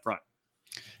tight up front.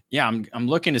 Yeah, I'm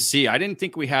looking to see. I didn't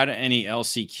think we had any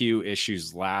LCQ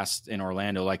issues last in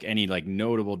Orlando, like any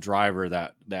notable driver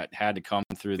that had to come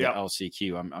through the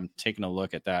LCQ. I'm taking a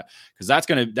look at that because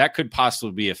that could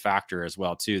possibly be a factor as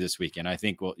well too this weekend. I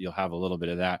think you'll have a little bit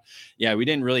of that. Yeah, we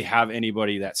didn't really have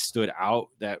anybody that stood out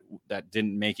that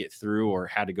didn't make it through or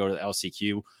had to go to the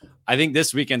LCQ. I think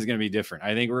this weekend's going to be different.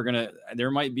 I think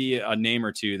there might be a name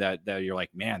or two that you're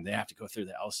like, man, they have to go through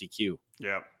the LCQ.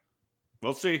 Yeah.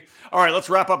 We'll see. All right,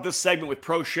 let's wrap up this segment with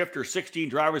Pro Shifter. 16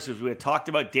 drivers, as we had talked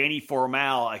about. Danny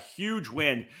Formal, a huge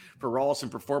win for Rawlson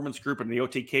Performance Group and the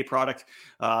OTK product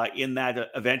in that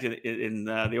event in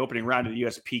the opening round of the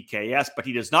USPKS. But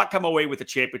he does not come away with the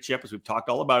championship, as we've talked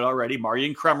all about already.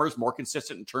 Marian Kremers, more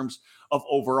consistent in terms of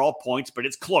overall points, but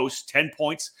it's close. 10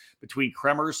 points between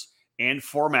Kremers and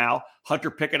Formal.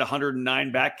 Hunter Pickett,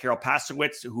 109 back. Carol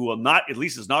Pasowitz, who will not, at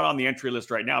least is not on the entry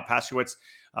list right now. Pasowitz,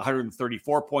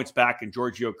 134 points back, and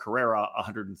Giorgio Carrera,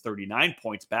 139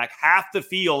 points back. Half the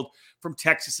field from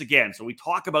Texas again. So we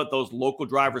talk about those local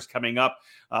drivers coming up.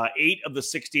 8 of the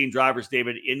 16 drivers,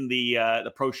 David, in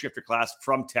the Pro Shifter class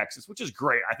from Texas, which is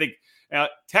great. I think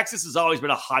Texas has always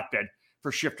been a hotbed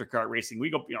for shifter kart racing. We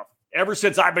go, ever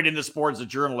since I've been in the sport as a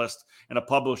journalist and a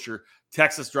publisher,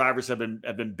 Texas drivers have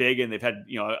been big, and they've had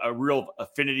a real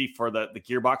affinity for the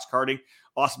gearbox karting.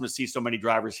 Awesome to see so many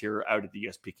drivers here out at the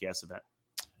USPKS event.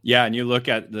 Yeah, and you look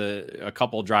at a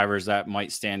couple drivers that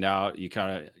might stand out. You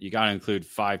got to include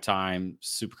 5-time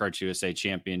SuperKarts USA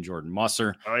champion Jordan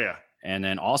Musser. Oh yeah, and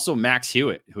then also Max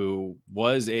Hewitt, who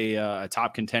was a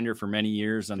top contender for many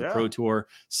years on the Pro Tour,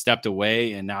 stepped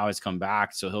away and now has come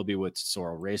back. So he'll be with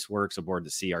Sorrel Raceworks aboard the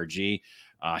CRG.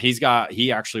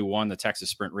 He actually won the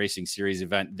Texas Sprint Racing Series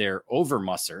event there over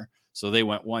Musser. So they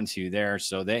went 1-2 there.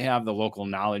 So they have the local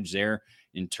knowledge there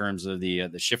in terms of the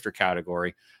shifter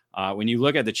category. When you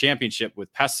look at the championship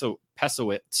with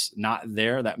Pesowitz not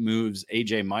there, that moves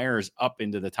AJ Myers up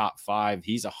into the top 5.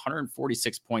 He's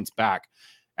 146 points back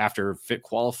after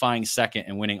qualifying second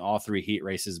and winning all 3 heat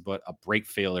races, but a brake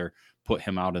failure put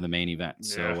him out of the main event.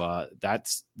 Yeah. So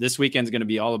this weekend's going to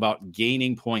be all about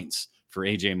gaining points for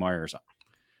AJ Myers.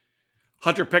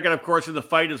 Hunter Pickett, of course, in the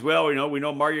fight as well. We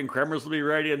know Marion Kremers will be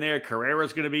right in there.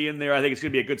 Carrera's going to be in there. I think it's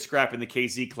going to be a good scrap in the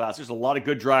KZ class. There's a lot of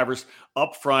good drivers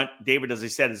up front. David, as I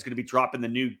said, is going to be dropping the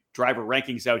new driver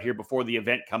rankings out here before the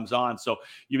event comes on. So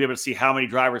you'll be able to see how many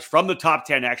drivers from the top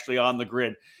 10 actually on the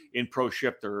grid in Pro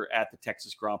Shifter at the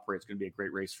Texas Grand Prix. It's going to be a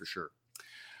great race for sure.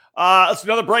 Let's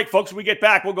do another break, folks. When we get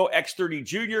back, we'll go X30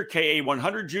 Junior,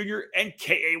 KA100 Junior, and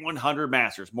KA100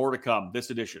 Masters. More to come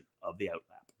this edition of the OutLap.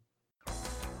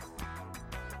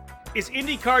 Is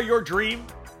IndyCar your dream?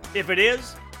 If it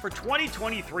is, for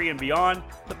 2023 and beyond,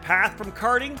 the path from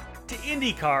karting to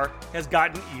IndyCar has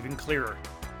gotten even clearer.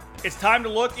 It's time to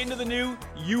look into the new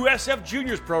USF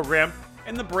Juniors program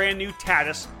and the brand new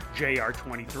Tatis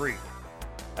JR23.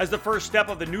 As the first step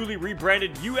of the newly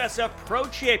rebranded USF Pro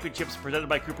Championships presented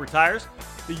by Cooper Tires,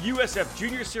 the USF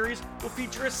Junior Series will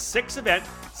feature a 6-event,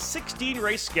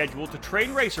 16-race schedule to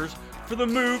train racers for the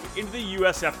move into the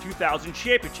USF 2000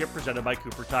 Championship presented by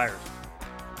Cooper Tires.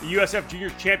 The USF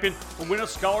Juniors champion will win a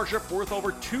scholarship worth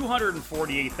over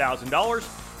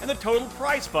 $248,000, and the total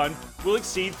prize fund will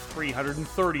exceed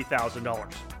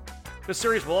 $330,000. The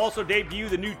series will also debut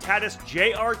the new Tatis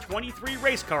JR23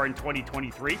 race car in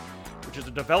 2023, which is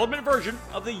a development version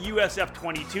of the USF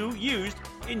 22 used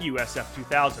in USF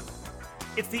 2000.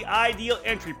 It's the ideal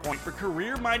entry point for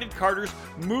career-minded karters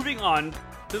moving on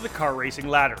to the car racing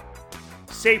ladder.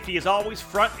 Safety is always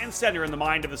front and center in the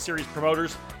mind of the series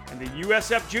promoters, and the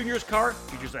USF Juniors car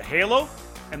features a halo,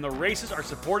 and the races are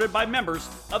supported by members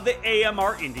of the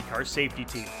AMR IndyCar safety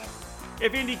team.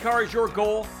 If IndyCar is your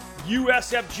goal,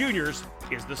 USF Juniors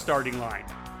is the starting line.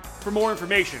 For more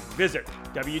information, visit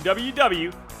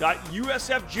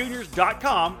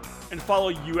www.usfjuniors.com and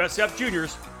follow USF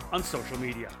Juniors on social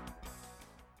media.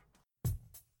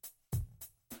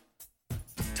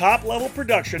 Top-level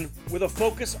production with a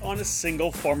focus on a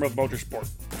single form of motorsport,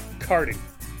 karting.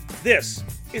 This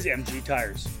is MG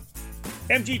Tires.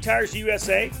 MG Tires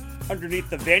USA, underneath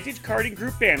the Vantage Karting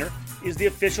Group banner, is the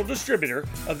official distributor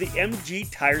of the MG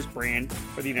Tires brand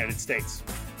for the United States.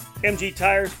 MG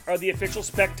Tires are the official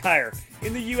spec tire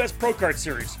in the US Pro Kart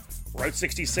Series, Route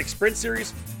 66 Sprint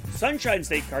Series, Sunshine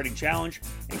State Karting Challenge,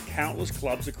 and countless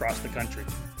clubs across the country.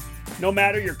 No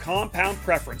matter your compound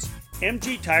preference,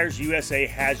 MG Tires USA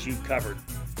has you covered.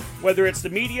 Whether it's the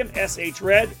medium SH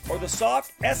Red or the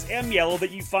soft SM Yellow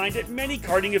that you find at many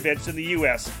karting events in the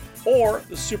US, or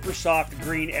the super soft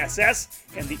green SS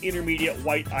and the intermediate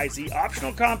white IZ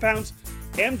optional compounds,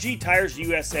 MG Tires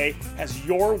USA has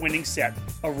your winning set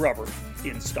of rubber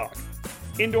in stock.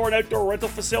 Indoor and outdoor rental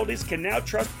facilities can now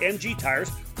trust MG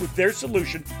Tires with their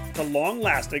solution to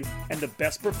long-lasting and the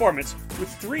best performance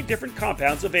with 3 different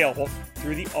compounds available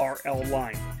through the RL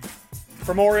line.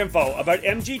 For more info about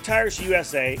MG Tires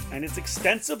USA and its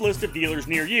extensive list of dealers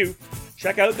near you,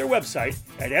 check out their website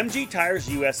at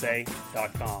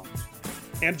mgtiresusa.com.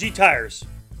 MG Tires,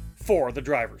 for the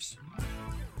drivers.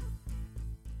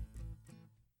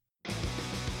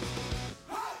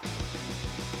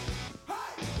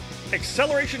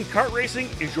 Acceleration Kart Racing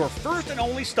is your first and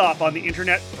only stop on the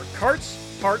internet for karts,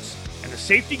 parts, and the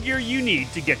safety gear you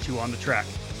need to get you on the track.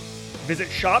 Visit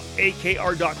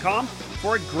shopakr.com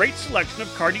for a great selection of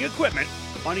karting equipment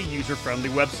on a user-friendly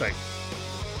website.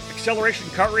 Acceleration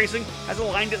Kart Racing has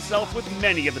aligned itself with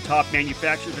many of the top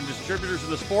manufacturers and distributors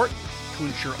in the sport to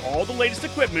ensure all the latest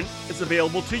equipment is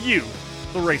available to you,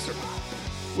 the racer.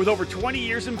 With over 20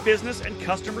 years in business and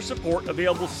customer support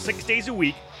available 6 days a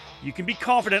week, you can be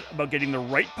confident about getting the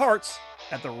right parts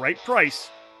at the right price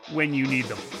when you need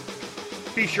them.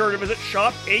 Be sure to visit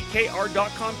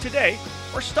shopakr.com today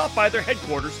or stop by their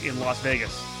headquarters in Las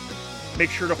Vegas. Make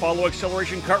sure to follow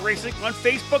Acceleration Kart Racing on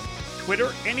Facebook,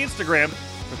 Twitter, and Instagram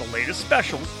for the latest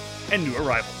specials and new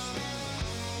arrivals.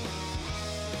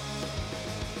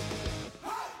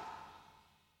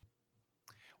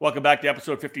 Welcome back to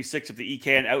episode 56 of the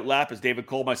EKN OutLap. As David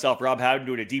Cole, myself, Rob Howden,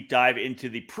 doing a deep dive into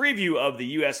the preview of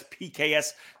the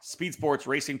USPKS Speed Sports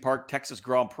Racing Park Texas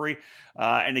Grand Prix.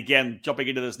 And again, jumping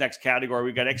into this next category,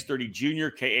 we've got X30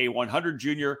 Junior, KA100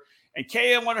 Junior, and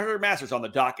KA100 Masters on the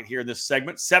docket here in this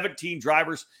segment. 17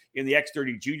 drivers in the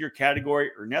X30 Junior category.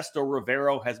 Ernesto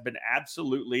Rivero has been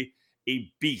absolutely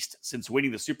a beast since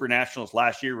winning the Super Nationals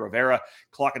last year. Rivera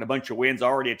clocking a bunch of wins,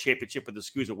 already a championship with the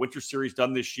SCUSA Winter Series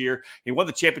done this year. He won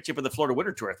the championship in the Florida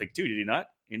Winter Tour, I think, too, did he not?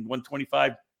 In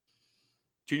 125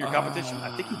 junior competition?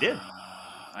 I think he did.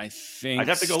 I think I'd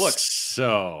have to go look.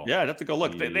 So. Yeah, I'd have to go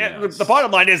look. Yes. The bottom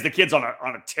line is the kid's on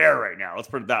a tear right now. Let's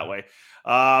put it that way.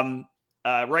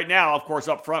 Right now, of course,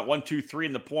 up front, 1, 2, 3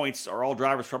 in the points are all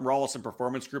drivers from Rawlison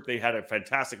Performance Group. They had a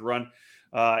fantastic run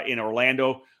in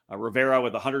Orlando. Rivera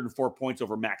with 104 points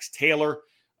over Max Taylor.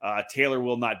 Taylor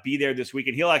will not be there this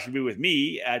weekend. He'll actually be with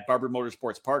me at Barber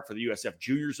Motorsports Park for the USF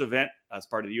Juniors event as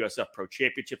part of the USF Pro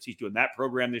Championships. He's doing that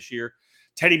program this year.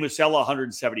 Teddy Musella,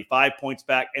 175 points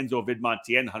back. Enzo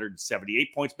Vidmontien,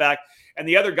 178 points back. And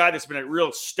the other guy that's been a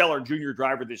real stellar junior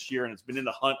driver this year and has been in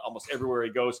the hunt almost everywhere he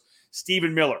goes,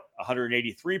 Stephen Miller,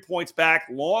 183 points back.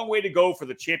 Long way to go for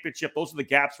the championship. Those are the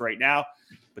gaps right now.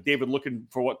 But David looking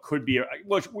for what could be,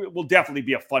 which will definitely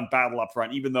be a fun battle up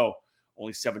front, even though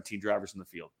only 17 drivers in the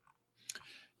field.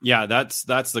 Yeah, that's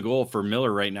the goal for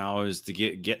Miller right now, is to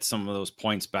get some of those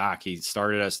points back. He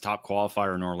started as top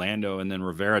qualifier in Orlando, and then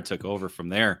Rivera took over from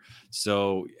there.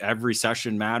 So every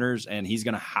session matters, and he's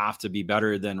going to have to be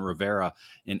better than Rivera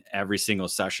in every single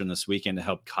session this weekend to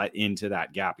help cut into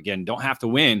that gap. Again, don't have to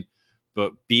win,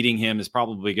 but beating him is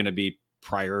probably going to be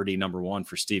priority number one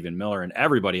for Stephen Miller and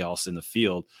everybody else in the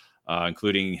field,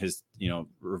 including his,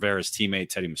 Rivera's teammate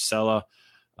Teddy Musella,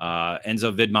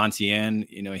 Enzo Vidmontien.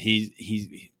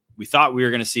 We thought we were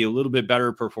going to see a little bit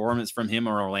better performance from him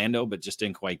in Orlando, but just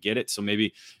didn't quite get it. So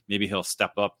maybe he'll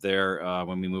step up there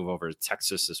when we move over to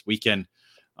Texas this weekend.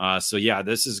 So yeah,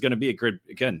 this is going to be a good,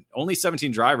 again, only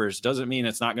 17 drivers doesn't mean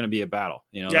it's not going to be a battle.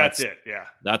 That's it. Yeah.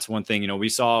 That's one thing. We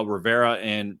saw Rivera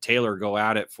and Taylor go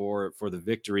at it for the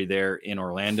victory there in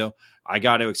Orlando. I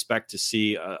got to expect to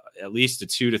see at least a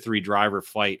 2 to 3 driver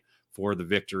fight for the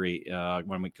victory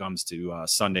when it comes to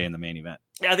Sunday in the main event.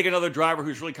 Yeah, I think another driver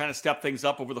who's really kind of stepped things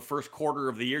up over the first quarter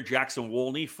of the year, Jackson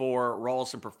Wolney for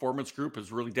Rawlison Performance Group,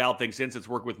 has really dialed things in since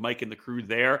working with Mike and the crew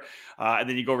there. And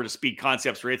then you go over to Speed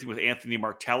Concepts Racing with Anthony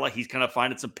Martella. He's kind of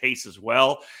finding some pace as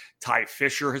well. Ty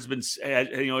Fisher has been,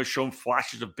 has shown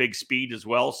flashes of big speed as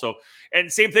well. So,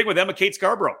 and same thing with Emma Kate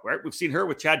Scarborough, right? We've seen her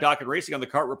with Chad Dockett Racing on the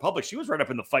Kart Republic. She was right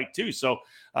up in the fight too. So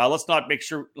let's not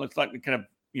kind of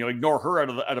ignore her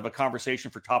out of a conversation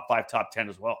for top 5, top 10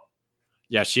 as well.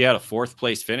 Yeah, she had a 4th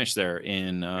place finish there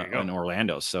in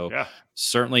Orlando. So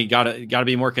certainly got to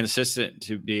be more consistent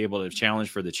to be able to challenge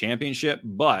for the championship.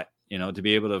 But to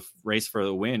be able to race for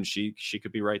the win, she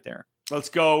could be right there. Let's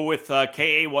go with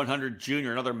KA100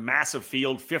 Junior, another massive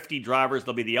field, 50 drivers.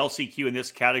 There'll be the LCQ in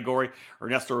this category.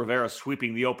 Ernesto Rivera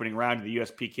sweeping the opening round of the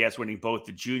USPKS, winning both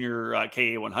the Junior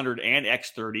KA100 and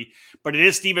X30. But it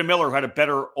is Stephen Miller who had a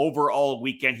better overall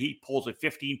weekend. He pulls a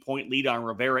 15-point lead on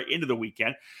Rivera into the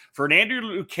weekend. Fernando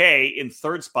Luque in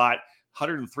 3rd spot,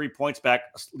 103 points back.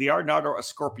 Leonardo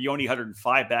Scorpioni,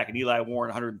 105 back, and Eli Warren,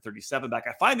 137 back.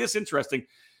 I find this interesting.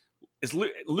 Is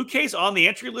Luque's on the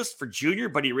entry list for junior,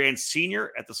 but he ran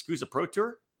senior at the SCUSA Pro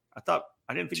Tour? I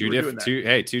didn't think you were doing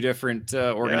that. Two different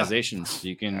organizations.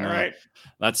 You can. All right.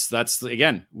 That's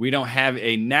again. We don't have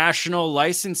a national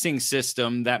licensing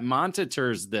system that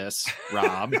monitors this,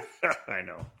 Rob. I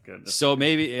know. Goodness. So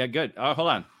maybe good. Hold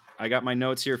on. I got my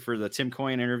notes here for the Tim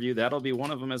Coyne interview. That'll be one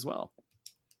of them as well.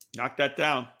 Knock that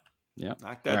down. Yeah,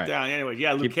 knock that down. Anyway,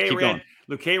 yeah,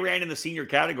 Luque ran in the senior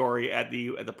category at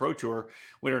the Pro Tour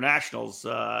Winter Nationals,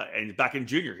 and he's back in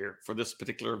junior here for this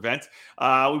particular event.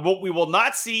 We will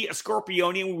not see a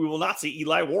Scorpioni. We will not see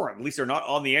Eli Warren. At least they're not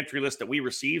on the entry list that we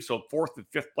received. So 4th and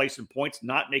 5th place in points,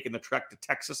 not making the trek to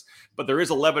Texas. But there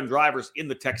is 11 drivers in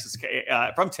the Texas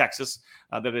from Texas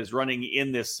that is running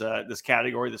in this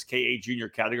category, this KA Junior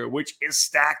category, which is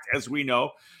stacked, as we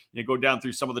know. You go down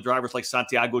through some of the drivers like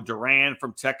Santiago Duran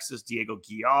from Texas, Diego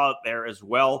Guiot there as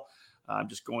well. I'm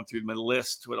just going through my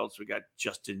list. What else we got?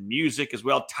 Justin Music as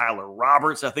well. Tyler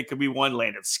Roberts, I think, could be one.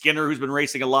 Landon Skinner, who's been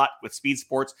racing a lot with Speed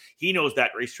Sports. He knows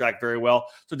that racetrack very well.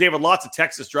 So, David, lots of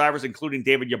Texas drivers, including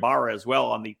David Ybarra as well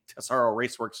on the Tesoro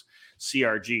Raceworks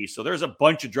CRG. So there's a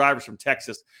bunch of drivers from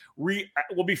Texas.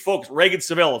 We'll be focused. Reagan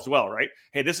Seville as well, right?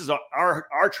 Hey, this is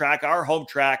our track, our home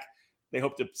track. They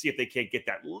hope to see if they can't get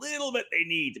that little bit they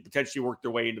need to potentially work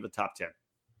their way into the top 10.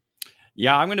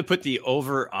 Yeah, I'm going to put the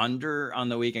over under on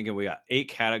the weekend. We got 8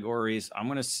 categories. I'm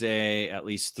going to say at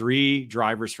least 3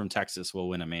 drivers from Texas will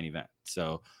win a main event.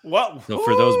 So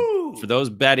for those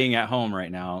betting at home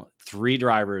right now, 3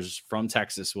 drivers from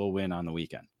Texas will win on the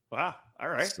weekend. Wow. All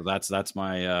right. So that's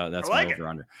my over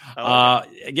under.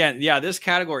 Again, this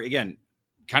category again,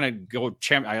 kind of go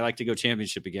I like to go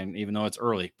championship again, even though it's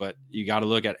early, but you got to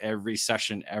look at every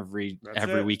session, every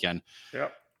weekend.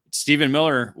 Yep. Stephen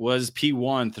Miller was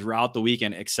P1 throughout the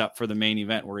weekend, except for the main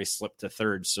event where he slipped to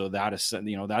 3rd. So that is,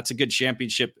 that's a good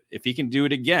championship. If he can do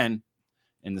it again,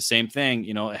 and the same thing,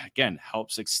 again,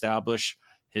 helps establish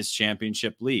his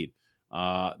championship lead.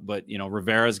 But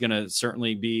Rivera is going to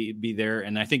certainly be there.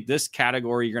 And I think this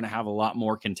category, you're going to have a lot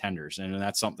more contenders. And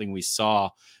that's something we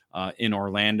saw in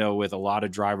Orlando with a lot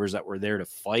of drivers that were there to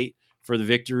fight for the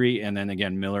victory. And then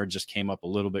again, Miller just came up a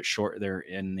little bit short there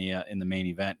in the main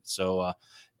event. So,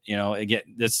 again,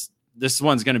 this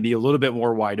one's going to be a little bit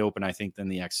more wide open, I think, than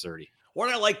the X30. What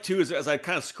I like too is as I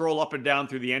kind of scroll up and down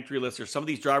through the entry list, there's some of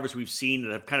these drivers we've seen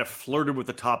that have kind of flirted with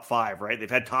the top 5, right? They've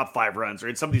had top 5 runs, or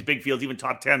in some of these big fields, even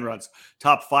top 10 runs,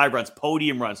 top 5 runs,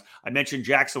 podium runs. I mentioned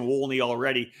Jackson Wolney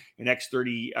already in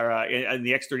X30, in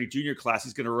the X30 junior class.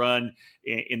 He's going to run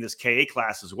in this KA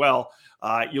class as well.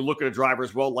 You look at a driver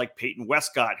as well, like Peyton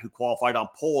Westcott, who qualified on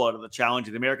pole out of the Challenge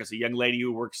of the Americas, a young lady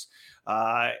who works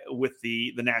with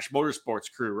the Nash Motorsports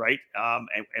crew, right?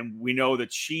 And we know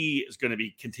that she is going to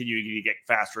be continuing to get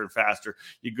faster and faster.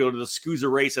 You go to the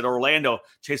SCUSA race at Orlando,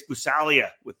 Chase Busalia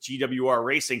with GWR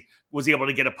Racing was able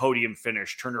to get a podium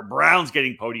finish. Turner Brown's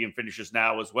getting podium finishes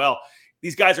now as well.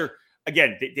 These guys are,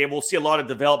 again, they will see a lot of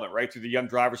development, right, through the young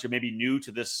drivers who may be new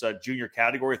to this junior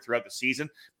category throughout the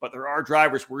season. But there are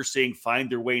drivers we're seeing find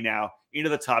their way now into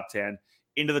the top 10,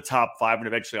 into the top 5, and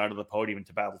eventually onto the podium and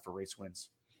to battle for race wins.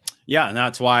 Yeah, and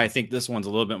that's why I think this one's a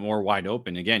little bit more wide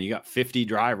open. Again, you got 50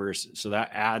 drivers, so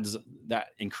that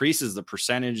increases the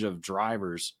percentage of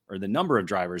drivers or the number of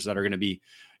drivers that are going to be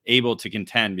able to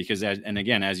contend because,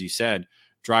 as you said,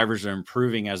 drivers are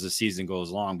improving as the season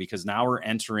goes along because now we're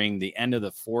entering the end of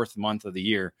the 4th month of the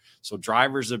year. So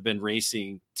drivers have been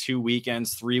racing 2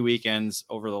 weekends, 3 weekends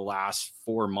over the last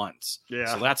 4 months. Yeah.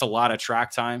 So that's a lot of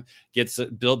track time.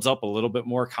 Builds up a little bit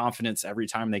more confidence every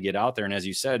time they get out there. And as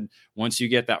you said, once you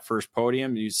get that first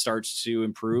podium, you start to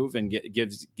improve and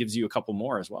gives you a couple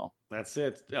more as well. That's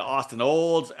it. Austin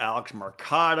Olds, Alex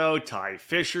Mercado, Ty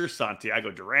Fisher,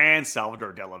 Santiago Duran,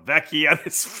 Salvador Della Vecchia.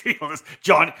 This field is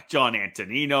John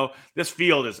Antonino. This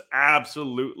field is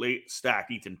absolutely stacked.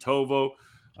 Ethan Tovo.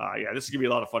 This is going to be a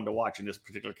lot of fun to watch in this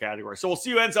particular category. So we'll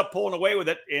see who ends up pulling away with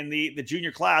it in the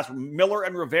junior class. Miller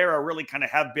and Rivera really kind of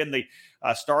have been the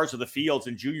stars of the fields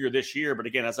in junior this year. But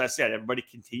again, as I said, everybody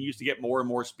continues to get more and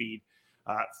more speed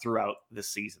throughout this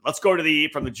season. Let's go to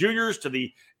from the juniors to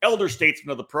the elder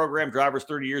statesmen of the program, drivers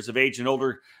 30 years of age and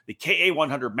older. The KA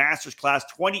 100 Masters class,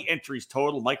 20 entries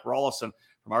total. Mike Rollison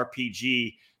from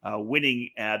RPG winning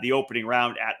the opening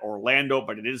round at Orlando,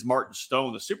 but it is Martin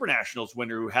Stone, the Super Nationals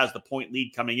winner, who has the point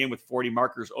lead coming in with 40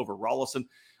 markers over Rollison.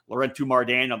 Laurento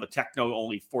Mardan on the Techno,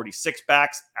 only 46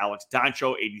 backs. Alex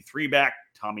Dancho, 83 back.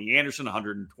 Tommy Anderson,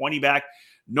 120 back.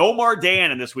 No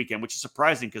Mardan in this weekend, which is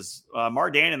surprising because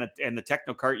Mardan and the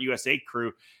Techno Kart USA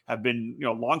crew have been,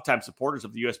 longtime supporters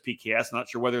of the USPKS. Not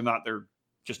sure whether or not they're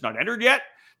just not entered yet.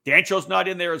 Dancho's not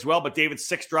in there as well, but David's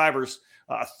 6 drivers,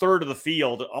 almost a third of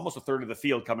the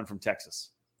field coming from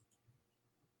Texas.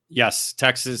 Yes,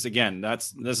 Texas, again,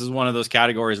 this is one of those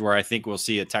categories where I think we'll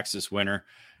see a Texas winner.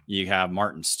 You have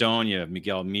Martin Stone, you have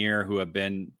Miguel Mir, who have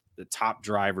been the top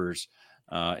drivers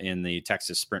in the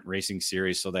Texas Sprint Racing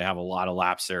Series, so they have a lot of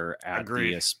laps there at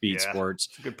the Speed Sports.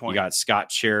 Good point. You got Scott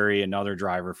Cherry, another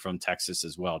driver from Texas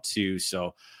as well too.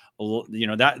 So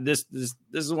this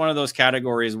is one of those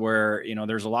categories where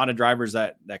there's a lot of drivers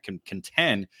that can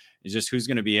contend. It's just who's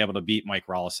going to be able to beat Mike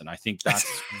Rollison. I think that's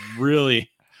really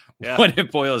what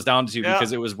it boils down to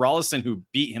because it was Rollison who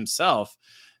beat himself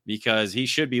because he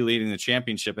should be leading the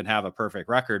championship and have a perfect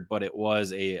record, but it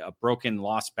was a broken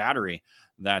lost battery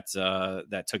that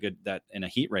took that in a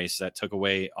heat race that took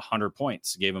away 100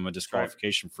 points, gave him a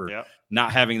disqualification for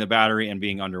not having the battery and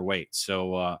being underweight.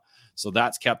 So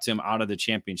that's kept him out of the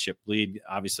championship lead,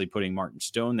 obviously putting Martin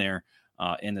Stone there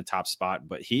in the top spot,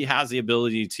 but he has the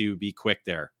ability to be quick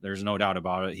there. There's no doubt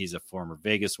about it. He's a former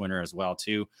Vegas winner as well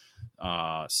too.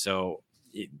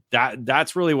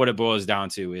 That's really what it boils down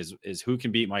to is who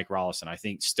can beat Mike Rollison. I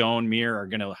think Stone, Mir are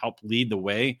going to help lead the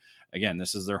way again,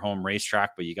 this is their home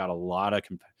racetrack, but you got a lot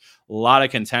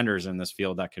of contenders in this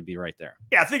field that could be right there.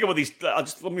 Yeah, think about these.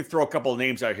 Let me throw a couple of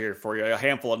names out here for you. A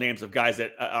handful of names of guys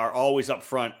that are always up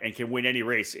front and can win any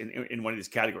race in one of these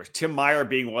categories. Tim Meyer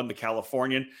being one, the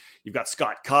Californian. You've got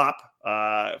Scott Kopp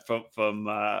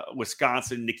from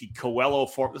Wisconsin. Nicky Coelho.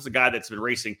 This is a guy that's been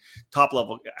racing top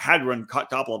level, had run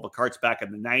top level karts back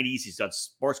in the 90s. He's done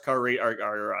sports car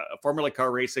Formula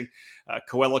car racing.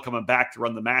 Coelho coming back to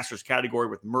run the Masters category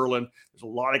with Merlin. There's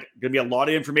going to be a lot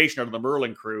of information out of the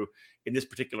Merlin crew in this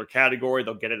particular category.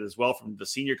 They'll get it as well from the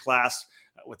senior class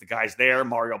with the guys there.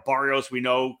 Mario Barrios, we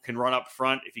know, can run up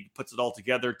front if he puts it all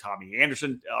together. Tommy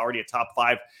Anderson, already a top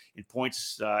 5 in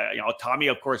points. Tommy,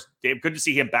 of course, Dave, good to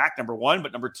see him back, number 1.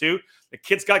 But number 2, the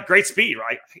kid's got great speed,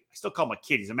 right? I still call him a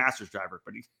kid. He's a Masters driver,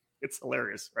 but it's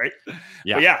hilarious, right?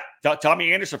 Yeah. But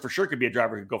Tommy Anderson for sure could be a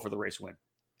driver who could go for the race win.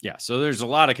 Yeah, so there's a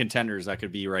lot of contenders that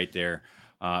could be right there.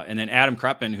 And then Adam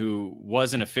Kreppen, who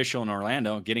was an official in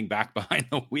Orlando, getting back behind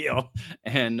the wheel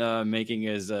and making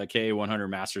his KA100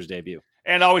 Masters debut.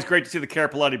 And always great to see the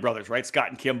Carapelletti brothers, right? Scott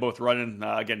and Kim both running,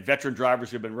 again, veteran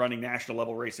drivers who've been running national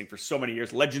level racing for so many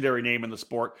years. Legendary name in the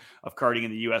sport of karting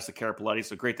in the U.S., the Carapelletti.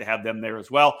 So great to have them there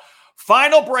as well.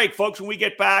 Final break, folks. When we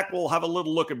get back, we'll have a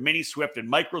little look at Mini Swift and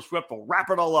Micro Swift. We'll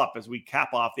wrap it all up as we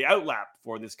cap off the OutLap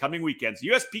for this coming weekend's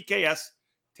USPKS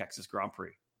Texas Grand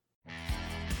Prix.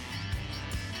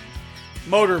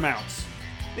 Motor mounts.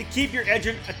 They keep your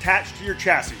engine attached to your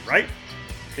chassis, right?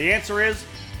 The answer is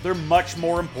they're much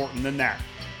more important than that.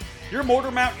 Your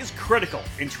motor mount is critical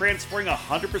in transferring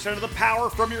 100% of the power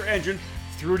from your engine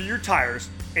through to your tires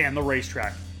and the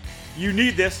racetrack. You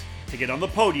need this to get on the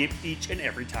podium each and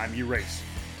every time you race.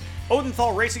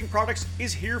 Odenthal Racing Products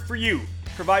is here for you,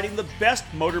 providing the best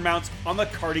motor mounts on the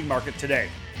karting market today,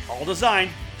 all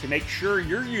designed to make sure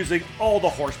you're using all the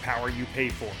horsepower you pay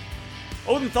for.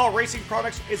 Odenthal Racing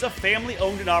Products is a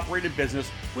family-owned and operated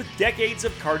business with decades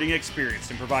of karting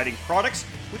experience in providing products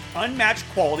with unmatched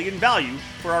quality and value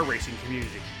for our racing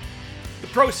community. The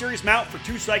Pro Series mount for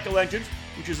 2-cycle engines,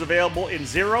 which is available in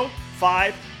 0,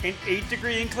 5, and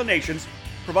 8-degree inclinations,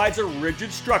 provides a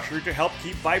rigid structure to help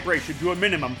keep vibration to a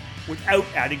minimum without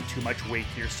adding too much weight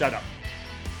to your setup.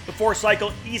 The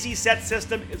 4-cycle Easy Set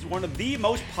system is one of the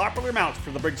most popular mounts for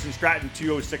the Briggs & Stratton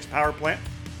 206 power plant.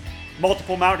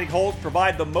 Multiple mounting holes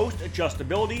provide the most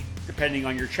adjustability depending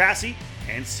on your chassis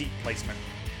and seat placement.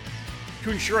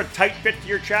 To ensure a tight fit to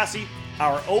your chassis,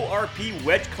 our ORP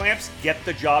wedge clamps get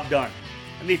the job done,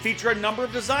 and they feature a number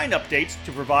of design updates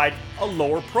to provide a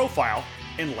lower profile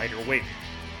and lighter weight.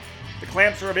 The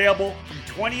clamps are available from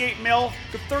 28mm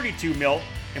to 32mm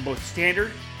in both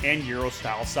standard and Euro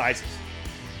style sizes.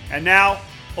 And now,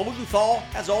 Odenthal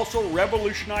has also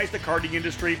revolutionized the karting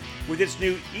industry with its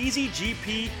new Easy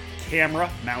GP camera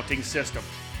mounting system.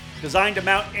 Designed to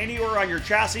mount anywhere on your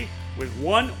chassis with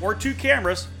 1 or 2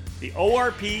 cameras, the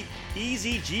ORP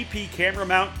Easy GP camera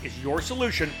mount is your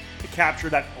solution to capture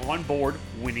that onboard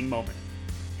winning moment.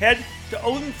 Head to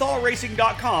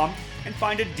odenthalracing.com and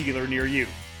find a dealer near you.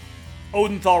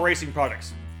 Odenthal Racing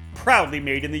Products, proudly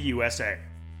made in the USA.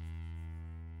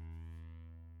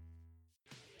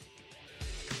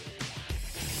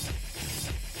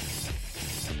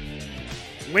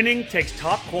 Winning takes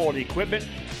top quality equipment,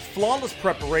 flawless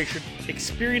preparation,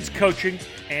 experienced coaching,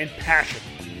 and passion.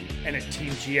 And at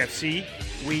Team GFC,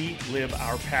 we live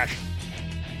our passion.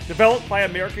 Developed by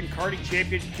American karting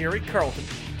champion Gary Carlton,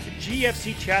 the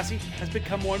GFC chassis has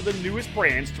become one of the newest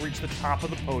brands to reach the top of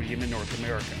the podium in North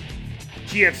America.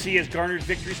 GFC has garnered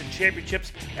victories and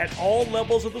championships at all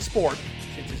levels of the sport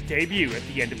since its debut at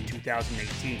the end of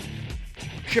 2018.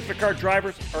 Shifter car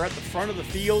drivers are at the front of the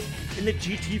field in the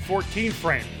GT14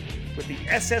 frame, with the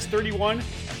SS31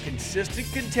 a consistent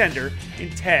contender in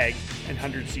tag and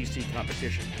 100cc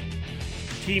competition.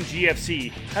 Team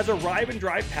GFC has arrive and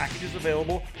drive packages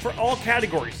available for all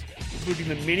categories, including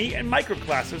the mini and micro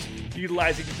classes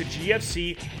utilizing the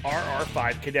GFC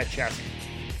RR5 cadet chassis.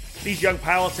 These young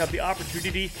pilots have the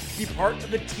opportunity to be part of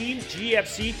the Team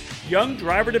GFC Young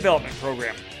Driver Development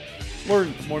Program.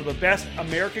 Learn from one of the best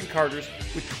American karters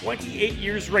with 28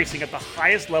 years racing at the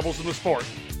highest levels of the sport,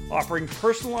 offering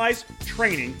personalized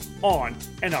training on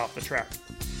and off the track.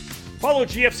 Follow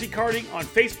GFC Karting on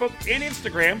Facebook and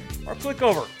Instagram, or click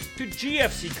over to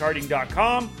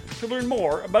gfckarting.com to learn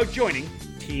more about joining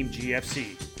Team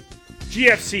GFC.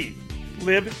 GFC,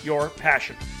 live your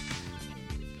passion.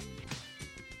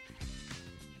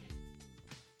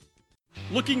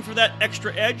 Looking for that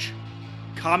extra edge?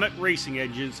 Comet Racing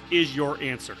Engines is your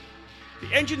answer.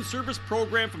 The engine service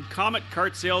program from Comet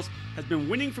Kart Sales has been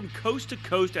winning from coast to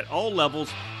coast at all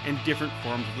levels and different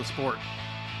forms of the sport.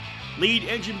 Lead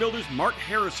engine builders Mark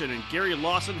Harrison and Gary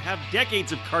Lawson have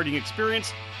decades of karting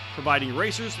experience, providing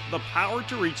racers the power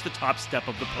to reach the top step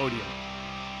of the podium.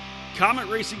 Comet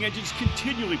Racing Engines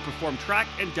continually perform track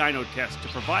and dyno tests to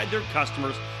provide their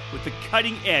customers with the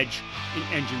cutting edge in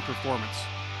engine performance.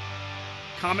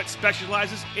 Comet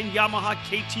specializes in Yamaha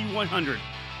KT100,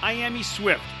 IAME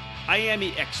Swift,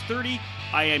 IAME X30,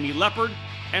 IAME Leopard,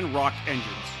 and Rock engines.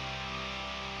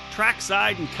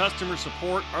 Trackside and customer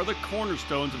support are the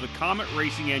cornerstones of the Comet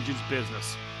Racing Engines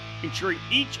business, ensuring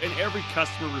each and every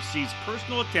customer receives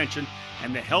personal attention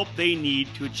and the help they need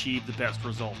to achieve the best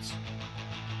results.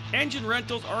 Engine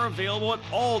rentals are available at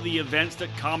all the events that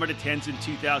Comet attends in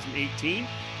 2018,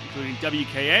 including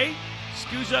WKA,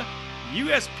 SCUSA,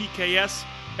 USPKS,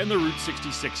 and the Route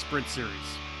 66 Sprint Series.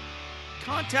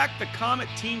 Contact the Comet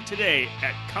team today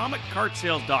at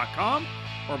cometkartsales.com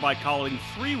or by calling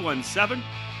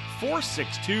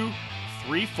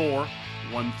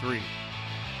 317-462-3413.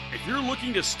 If you're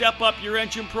looking to step up your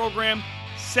engine program,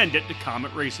 send it to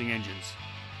Comet Racing Engines.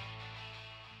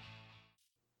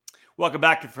 Welcome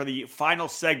back for the final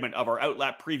segment of our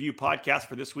OutLap preview podcast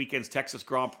for this weekend's Texas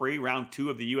Grand Prix, round 2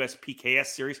 of the USPKS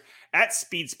series at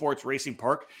Speed Sports Racing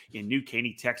Park in New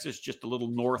Caney, Texas, just a little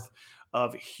north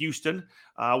of Houston.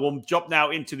 We'll jump now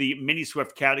into the mini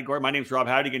Swift category. My name is Rob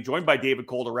Howdigan, joined by David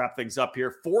Cole to wrap things up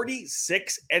here.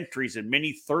 46 entries in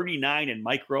mini, 39 in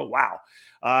micro. Wow.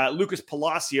 Lucas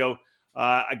Palacio,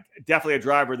 definitely a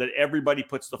driver that everybody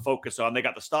puts the focus on. They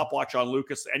got the stopwatch on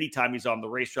Lucas anytime he's on the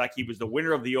racetrack. He was the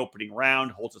winner of the opening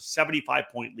round, holds a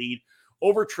 75-point lead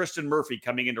over Tristan Murphy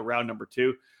coming into round number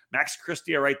 2. Max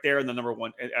Christia right there in the number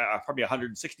 1, probably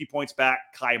 160 points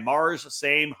back. Kai Mars,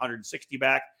 same, 160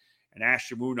 back. And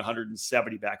Ashton Moon,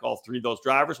 170 back. All three of those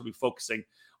drivers will be focusing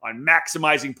on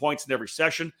maximizing points in every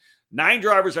session. 9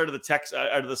 drivers out of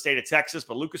the state of Texas,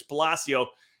 but Lucas Palacio,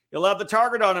 he'll have the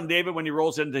target on him, David, when he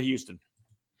rolls into Houston.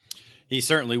 He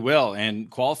certainly will. And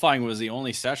qualifying was the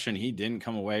only session he didn't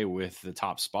come away with the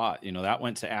top spot. You know, that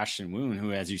went to Ashton Moon,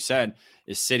 who, as you said,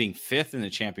 is sitting 5th in the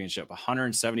championship,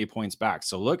 170 points back.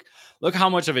 So look how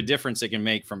much of a difference it can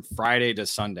make from Friday to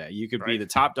Sunday. You could be the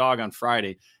top dog on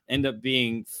Friday, end up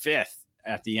being 5th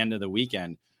at the end of the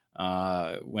weekend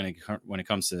when it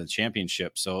comes to the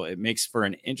championship. So it makes for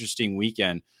an interesting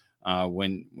weekend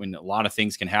when a lot of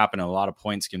things can happen and a lot of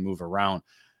points can move around.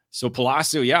 So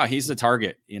Palacio, yeah, he's the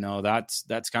target. You know, that's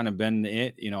kind of been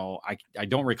it. You know, I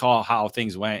don't recall how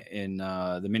things went in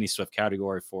the mini Swift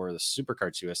category for the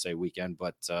Superkarts USA weekend,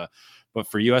 but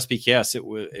for USPKS,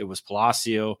 it was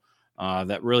Palacio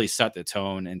that really set the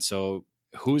tone. And so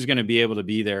who's going to be able to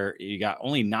be there? You got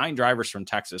only 9 drivers from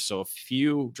Texas, so a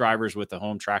few drivers with the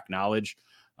home track knowledge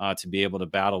to be able to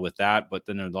battle with that. But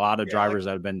then there's a lot of drivers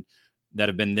that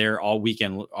have been there all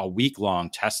week long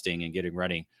testing and getting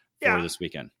ready for this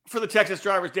weekend. For the Texas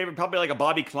drivers, David, probably like a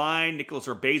Bobby Klein, Nicholas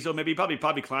Urbazo, maybe probably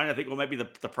Bobby Klein. I think might be the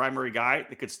primary guy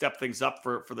that could step things up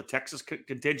for the Texas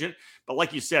contingent. But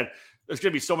like you said, there's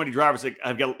going to be so many drivers that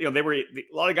have got, a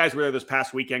lot of guys were there this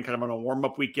past weekend, kind of on a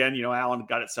warm-up weekend. You know, Alan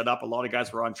got it set up. A lot of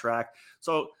guys were on track.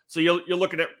 So you're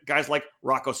looking at guys like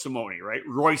Rocco Simoni, right?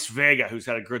 Royce Vega, who's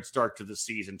had a good start to the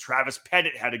season. Travis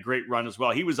Pettit had a great run as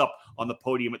well. He was up on the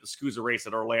podium at the SCUSA race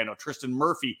at Orlando. Tristan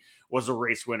Murphy was a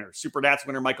race winner. Supernats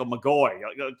winner Michael McGoy.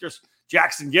 Just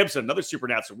Jackson Gibson, another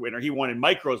Supernats winner. He won in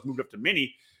micros, moved up to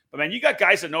mini. But, man, you got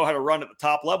guys that know how to run at the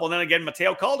top level. And then, again,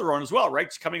 Mateo Calderon as well, right?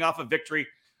 He's coming off a victory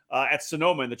at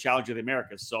Sonoma in the Challenge of the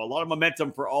Americas. So a lot of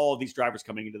momentum for all of these drivers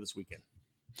coming into this weekend.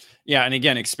 Yeah, and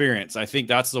again, experience. I think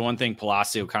that's the one thing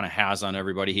Palacio kind of has on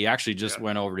everybody. He actually just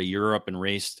went over to Europe and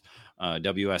raced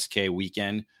WSK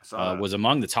weekend, was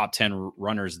among the top 10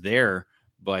 runners there,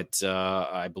 but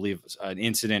I believe an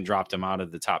incident dropped him out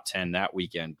of the top 10 that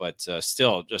weekend. But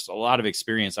still, just a lot of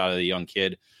experience out of the young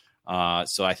kid.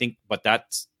 So I think, but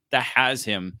that has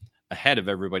him ahead of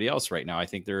everybody else right now. I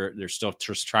think they're still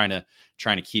just trying to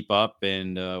keep up,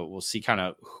 and we'll see kind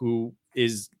of who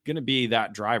is going to be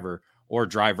that driver or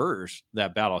drivers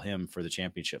that battle him for the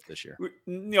championship this year.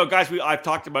 Guys I've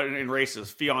talked about in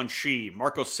races, Fionn Shee,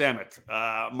 Marco Samet,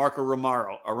 Marco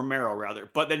Romero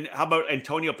rather. But then how about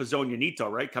Antonio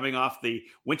Pizzogno, right? Coming off the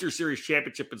Winter Series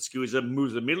Championship in SCUSA,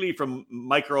 moves immediately from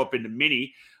micro up into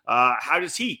mini. How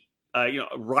does he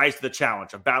rise to the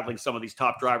challenge of battling some of these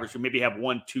top drivers who maybe have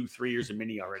 1, 2, 3 years in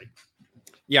mini already?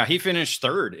 Yeah, he finished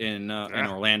 3rd in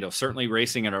Orlando. Certainly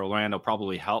racing at Orlando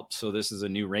probably helped. So this is a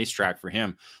new racetrack for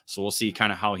him. So we'll see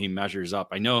kind of how he measures up.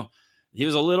 I know he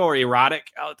was a little erratic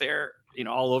out there,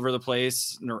 all over the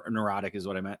place. Neurotic is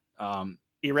what I meant.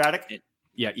 Erratic?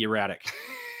 Erratic.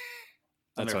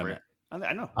 That's what I meant.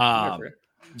 I know.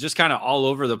 just kind of all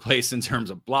over the place in terms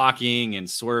of blocking and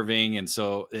swerving. And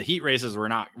so the heat races were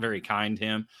not very kind to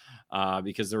him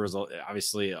because there was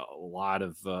obviously a lot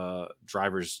of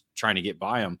drivers trying to get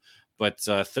by him. But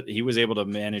he was able to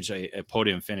manage a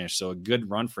podium finish. So a good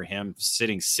run for him,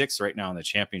 sitting sixth right now in the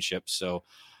championship. So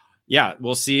yeah,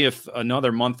 we'll see if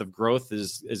another month of growth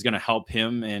is going to help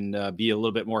him and be a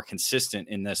little bit more consistent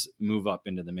in this move up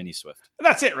into the mini Swift.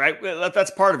 That's it, right? That's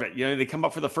part of it. They come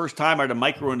up for the first time out of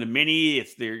micro into mini.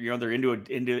 If they're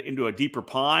into a deeper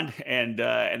pond, and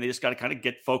they just got to kind of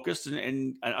get focused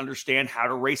and understand how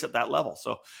to race at that level.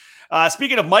 So.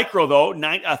 Speaking of micro, though,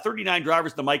 39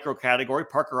 drivers in the micro category.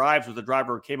 Parker Ives was the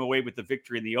driver who came away with the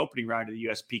victory in the opening round of the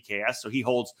USPKS. So he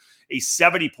holds a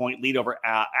 70-point lead over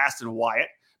Aston Wyatt.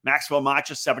 Maxwell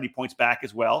Macha, 70 points back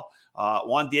as well.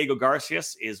 Juan Diego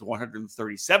Garcias is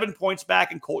 137 points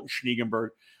back, and Colton Schniegenberg,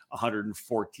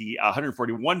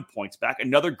 141 points back.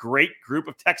 Another great group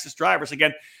of Texas drivers.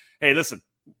 Again, hey, listen.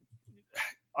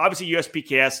 Obviously,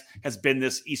 USPKS has been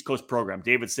this East Coast program.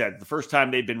 David said the first time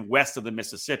they've been west of the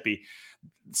Mississippi.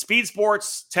 Speed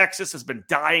Sports Texas has been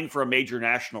dying for a major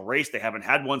national race. They haven't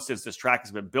had one since this track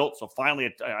has been built. So finally,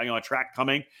 a track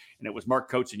coming, and it was Mark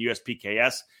Coates and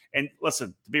USPKS. And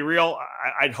listen, to be real,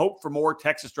 I'd hope for more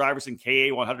Texas drivers in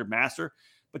KA 100 Master.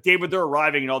 But David, they're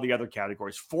arriving in all the other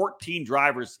categories. 14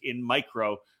 drivers in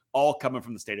micro, all coming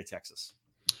from the state of Texas.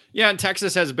 Yeah, and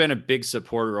Texas has been a big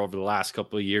supporter over the last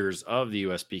couple of years of the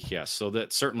USPKS. So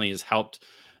that certainly has helped,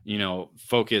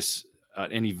 focus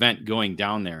an event going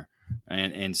down there.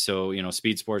 And so,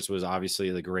 Speed Sports was obviously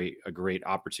a great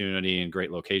opportunity and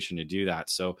great location to do that.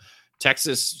 So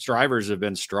Texas drivers have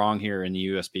been strong here in the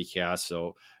USPKS.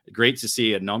 So great to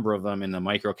see a number of them in the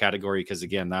micro category, because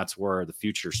again, that's where the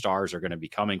future stars are going to be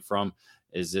coming from,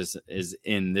 is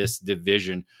in this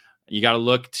division. You got to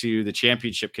look to the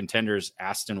championship contenders,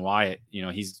 Aston Wyatt.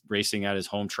 He's racing at his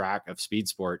home track of Speed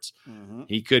Sports. Mm-hmm.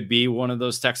 He could be one of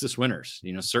those Texas winners,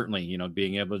 certainly,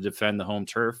 being able to defend the home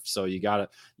turf. So you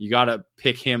gotta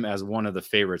pick him as one of the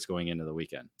favorites going into the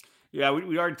weekend. Yeah,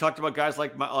 we already talked about guys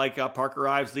like Parker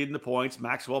Ives leading the points,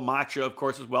 Maxwell Macha, of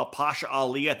course, as well. Pasha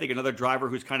Ali, I think another driver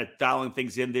who's kind of dialing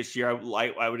things in this year.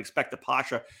 I would expect that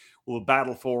Pasha will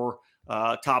battle for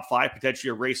top five,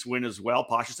 potentially a race win as well.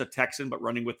 Pasha's a Texan, but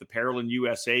running with the Parolin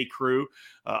USA crew.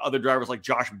 Other drivers like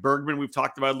Josh Bergman, we've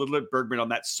talked about a little bit. Bergman on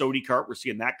that Sodi Kart. We're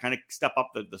seeing that kind of step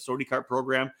up, the Sodi Kart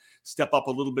program, step up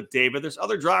a little bit, David. There's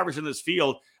other drivers in this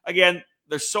field. Again,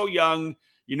 they're so young.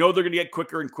 They're going to get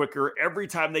quicker and quicker. Every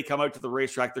time they come out to the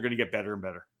racetrack, they're going to get better and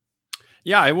better.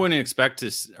 Yeah, I wouldn't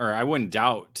I wouldn't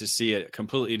doubt to see a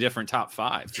completely different top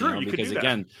five. Sure, because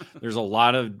again, there's a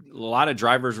lot of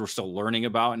drivers we're still learning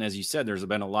about, and as you said, there's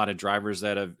been a lot of drivers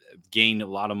that have gained a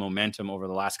lot of momentum over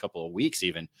the last couple of weeks,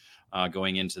 even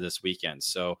going into this weekend.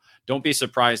 So don't be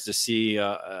surprised to see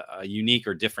a unique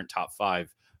or different top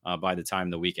five by the time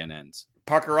the weekend ends.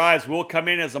 Parker Ives will come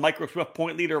in as a micro Swift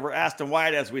point leader over Aston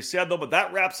Wyatt, as we said, though. But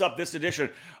that wraps up this edition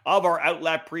of our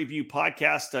OutLap Preview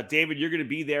podcast. David, you're going to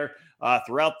be there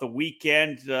throughout the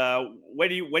weekend.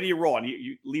 When are you rolling?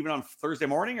 You leaving on Thursday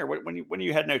morning, or when are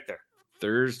you heading out there?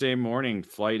 Thursday morning.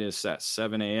 Flight is at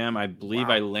 7 a.m. I believe.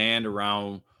 Wow. I land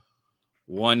around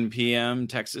 1 p.m.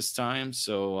 Texas time.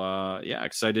 So,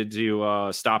 excited to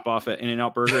stop off at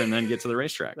In-N-Out Burger and then get to the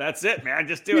racetrack. That's it, man.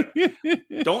 Just do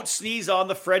it. Don't sneeze on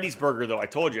the Freddy's Burger, though. I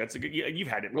told you. You've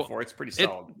had it before. It's pretty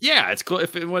solid. It's cool.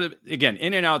 Again,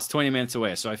 In-N-Out's 20 minutes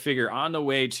away. So I figure on the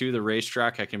way to the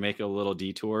racetrack, I can make a little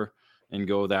detour and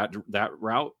go that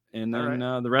route. And then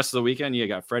the rest of the weekend, you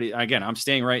got Freddy. Again, I'm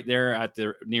staying right there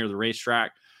near the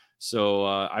racetrack. So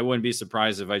I wouldn't be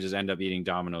surprised if I just end up eating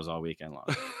Domino's all weekend long.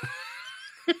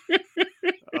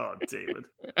 Oh, David.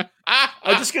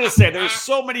 I'm just going to say there's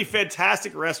so many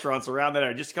fantastic restaurants around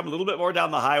there. Just come a little bit more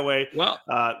down the highway. Well,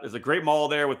 there's a great mall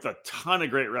there with a ton of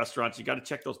great restaurants. You got to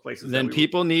check those places. Then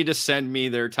people need to send me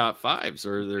their top fives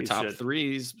or their top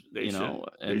threes,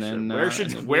 and then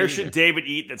where should David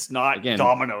eat that's not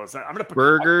Domino's? I'm going to put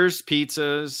burgers,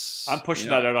 pizzas. I'm pushing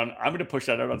that out I'm going to push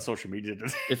that out on social media.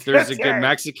 If there's a good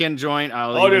Mexican joint,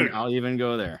 I'll even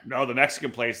go there. No, the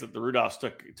Mexican place that the Rudolphs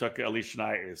took Alicia and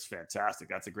I is fantastic.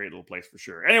 That's a great little place for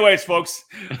sure. Anyways, folks,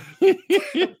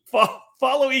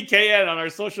 follow EKN on our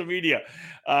social media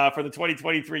for the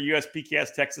 2023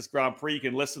 USPKS Texas Grand Prix. You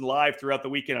can listen live throughout the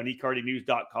weekend on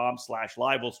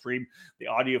ekartingnews.com/live. We'll stream the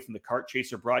audio from the Kart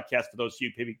Chaser broadcast for those of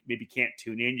you who maybe can't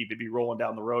tune in. You could be rolling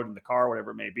down the road in the car,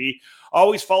 whatever it may be.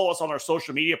 Always follow us on our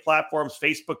social media platforms,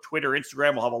 Facebook, Twitter,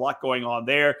 Instagram. We'll have a lot going on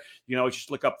there. Just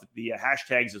look up the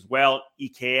hashtags as well,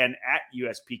 EKN at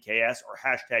USPKS or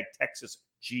hashtag Texas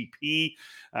GP.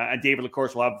 And David, of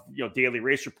course, will have daily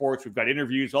race reports. We've got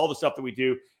interviews, all the stuff that we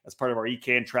do as part of our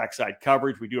EKN trackside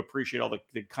coverage. We do appreciate all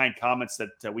the kind comments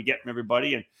that we get from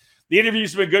everybody. And the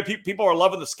interviews have been good. People are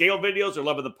loving the scale videos. They're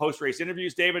loving the post-race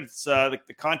interviews, David. It's the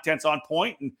content's on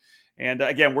point. And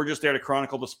again, we're just there to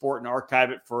chronicle the sport and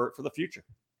archive it for the future.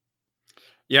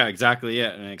 Yeah, exactly. Yeah.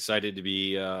 And excited to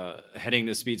be heading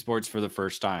to Speed Sports for the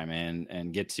first time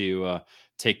and get to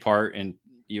take part in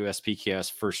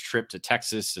USPKS first trip to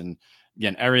Texas. And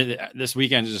again, this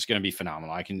weekend is just going to be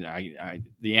phenomenal.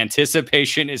 The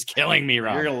anticipation is killing me,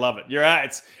 Rob. You're going to love it.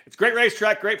 It's a great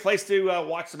racetrack, great place to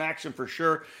watch some action for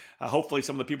sure. Hopefully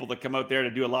some of the people that come out there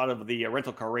to do a lot of the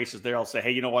rental car races there, I'll say,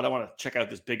 hey, you know what? I want to check out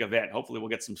this big event. Hopefully we'll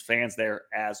get some fans there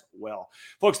as well.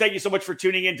 Folks, thank you so much for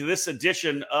tuning in to this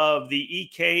edition of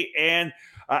the EKN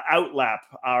OutLap,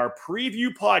 our preview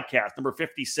podcast, number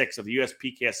 56 of the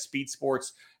USPKS Speed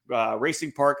Sports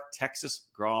Racing Park, Texas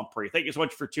Grand Prix. Thank you so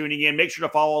much for tuning in. Make sure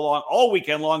to follow along all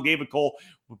weekend long. David Cole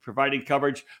will be providing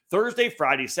coverage Thursday,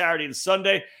 Friday, Saturday, and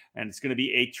Sunday. And it's going to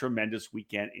be a tremendous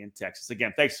weekend in Texas.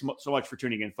 Again, thanks so much for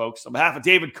tuning in, folks. On behalf of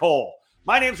David Cole,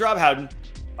 my name's Rob Howden.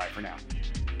 Bye for now.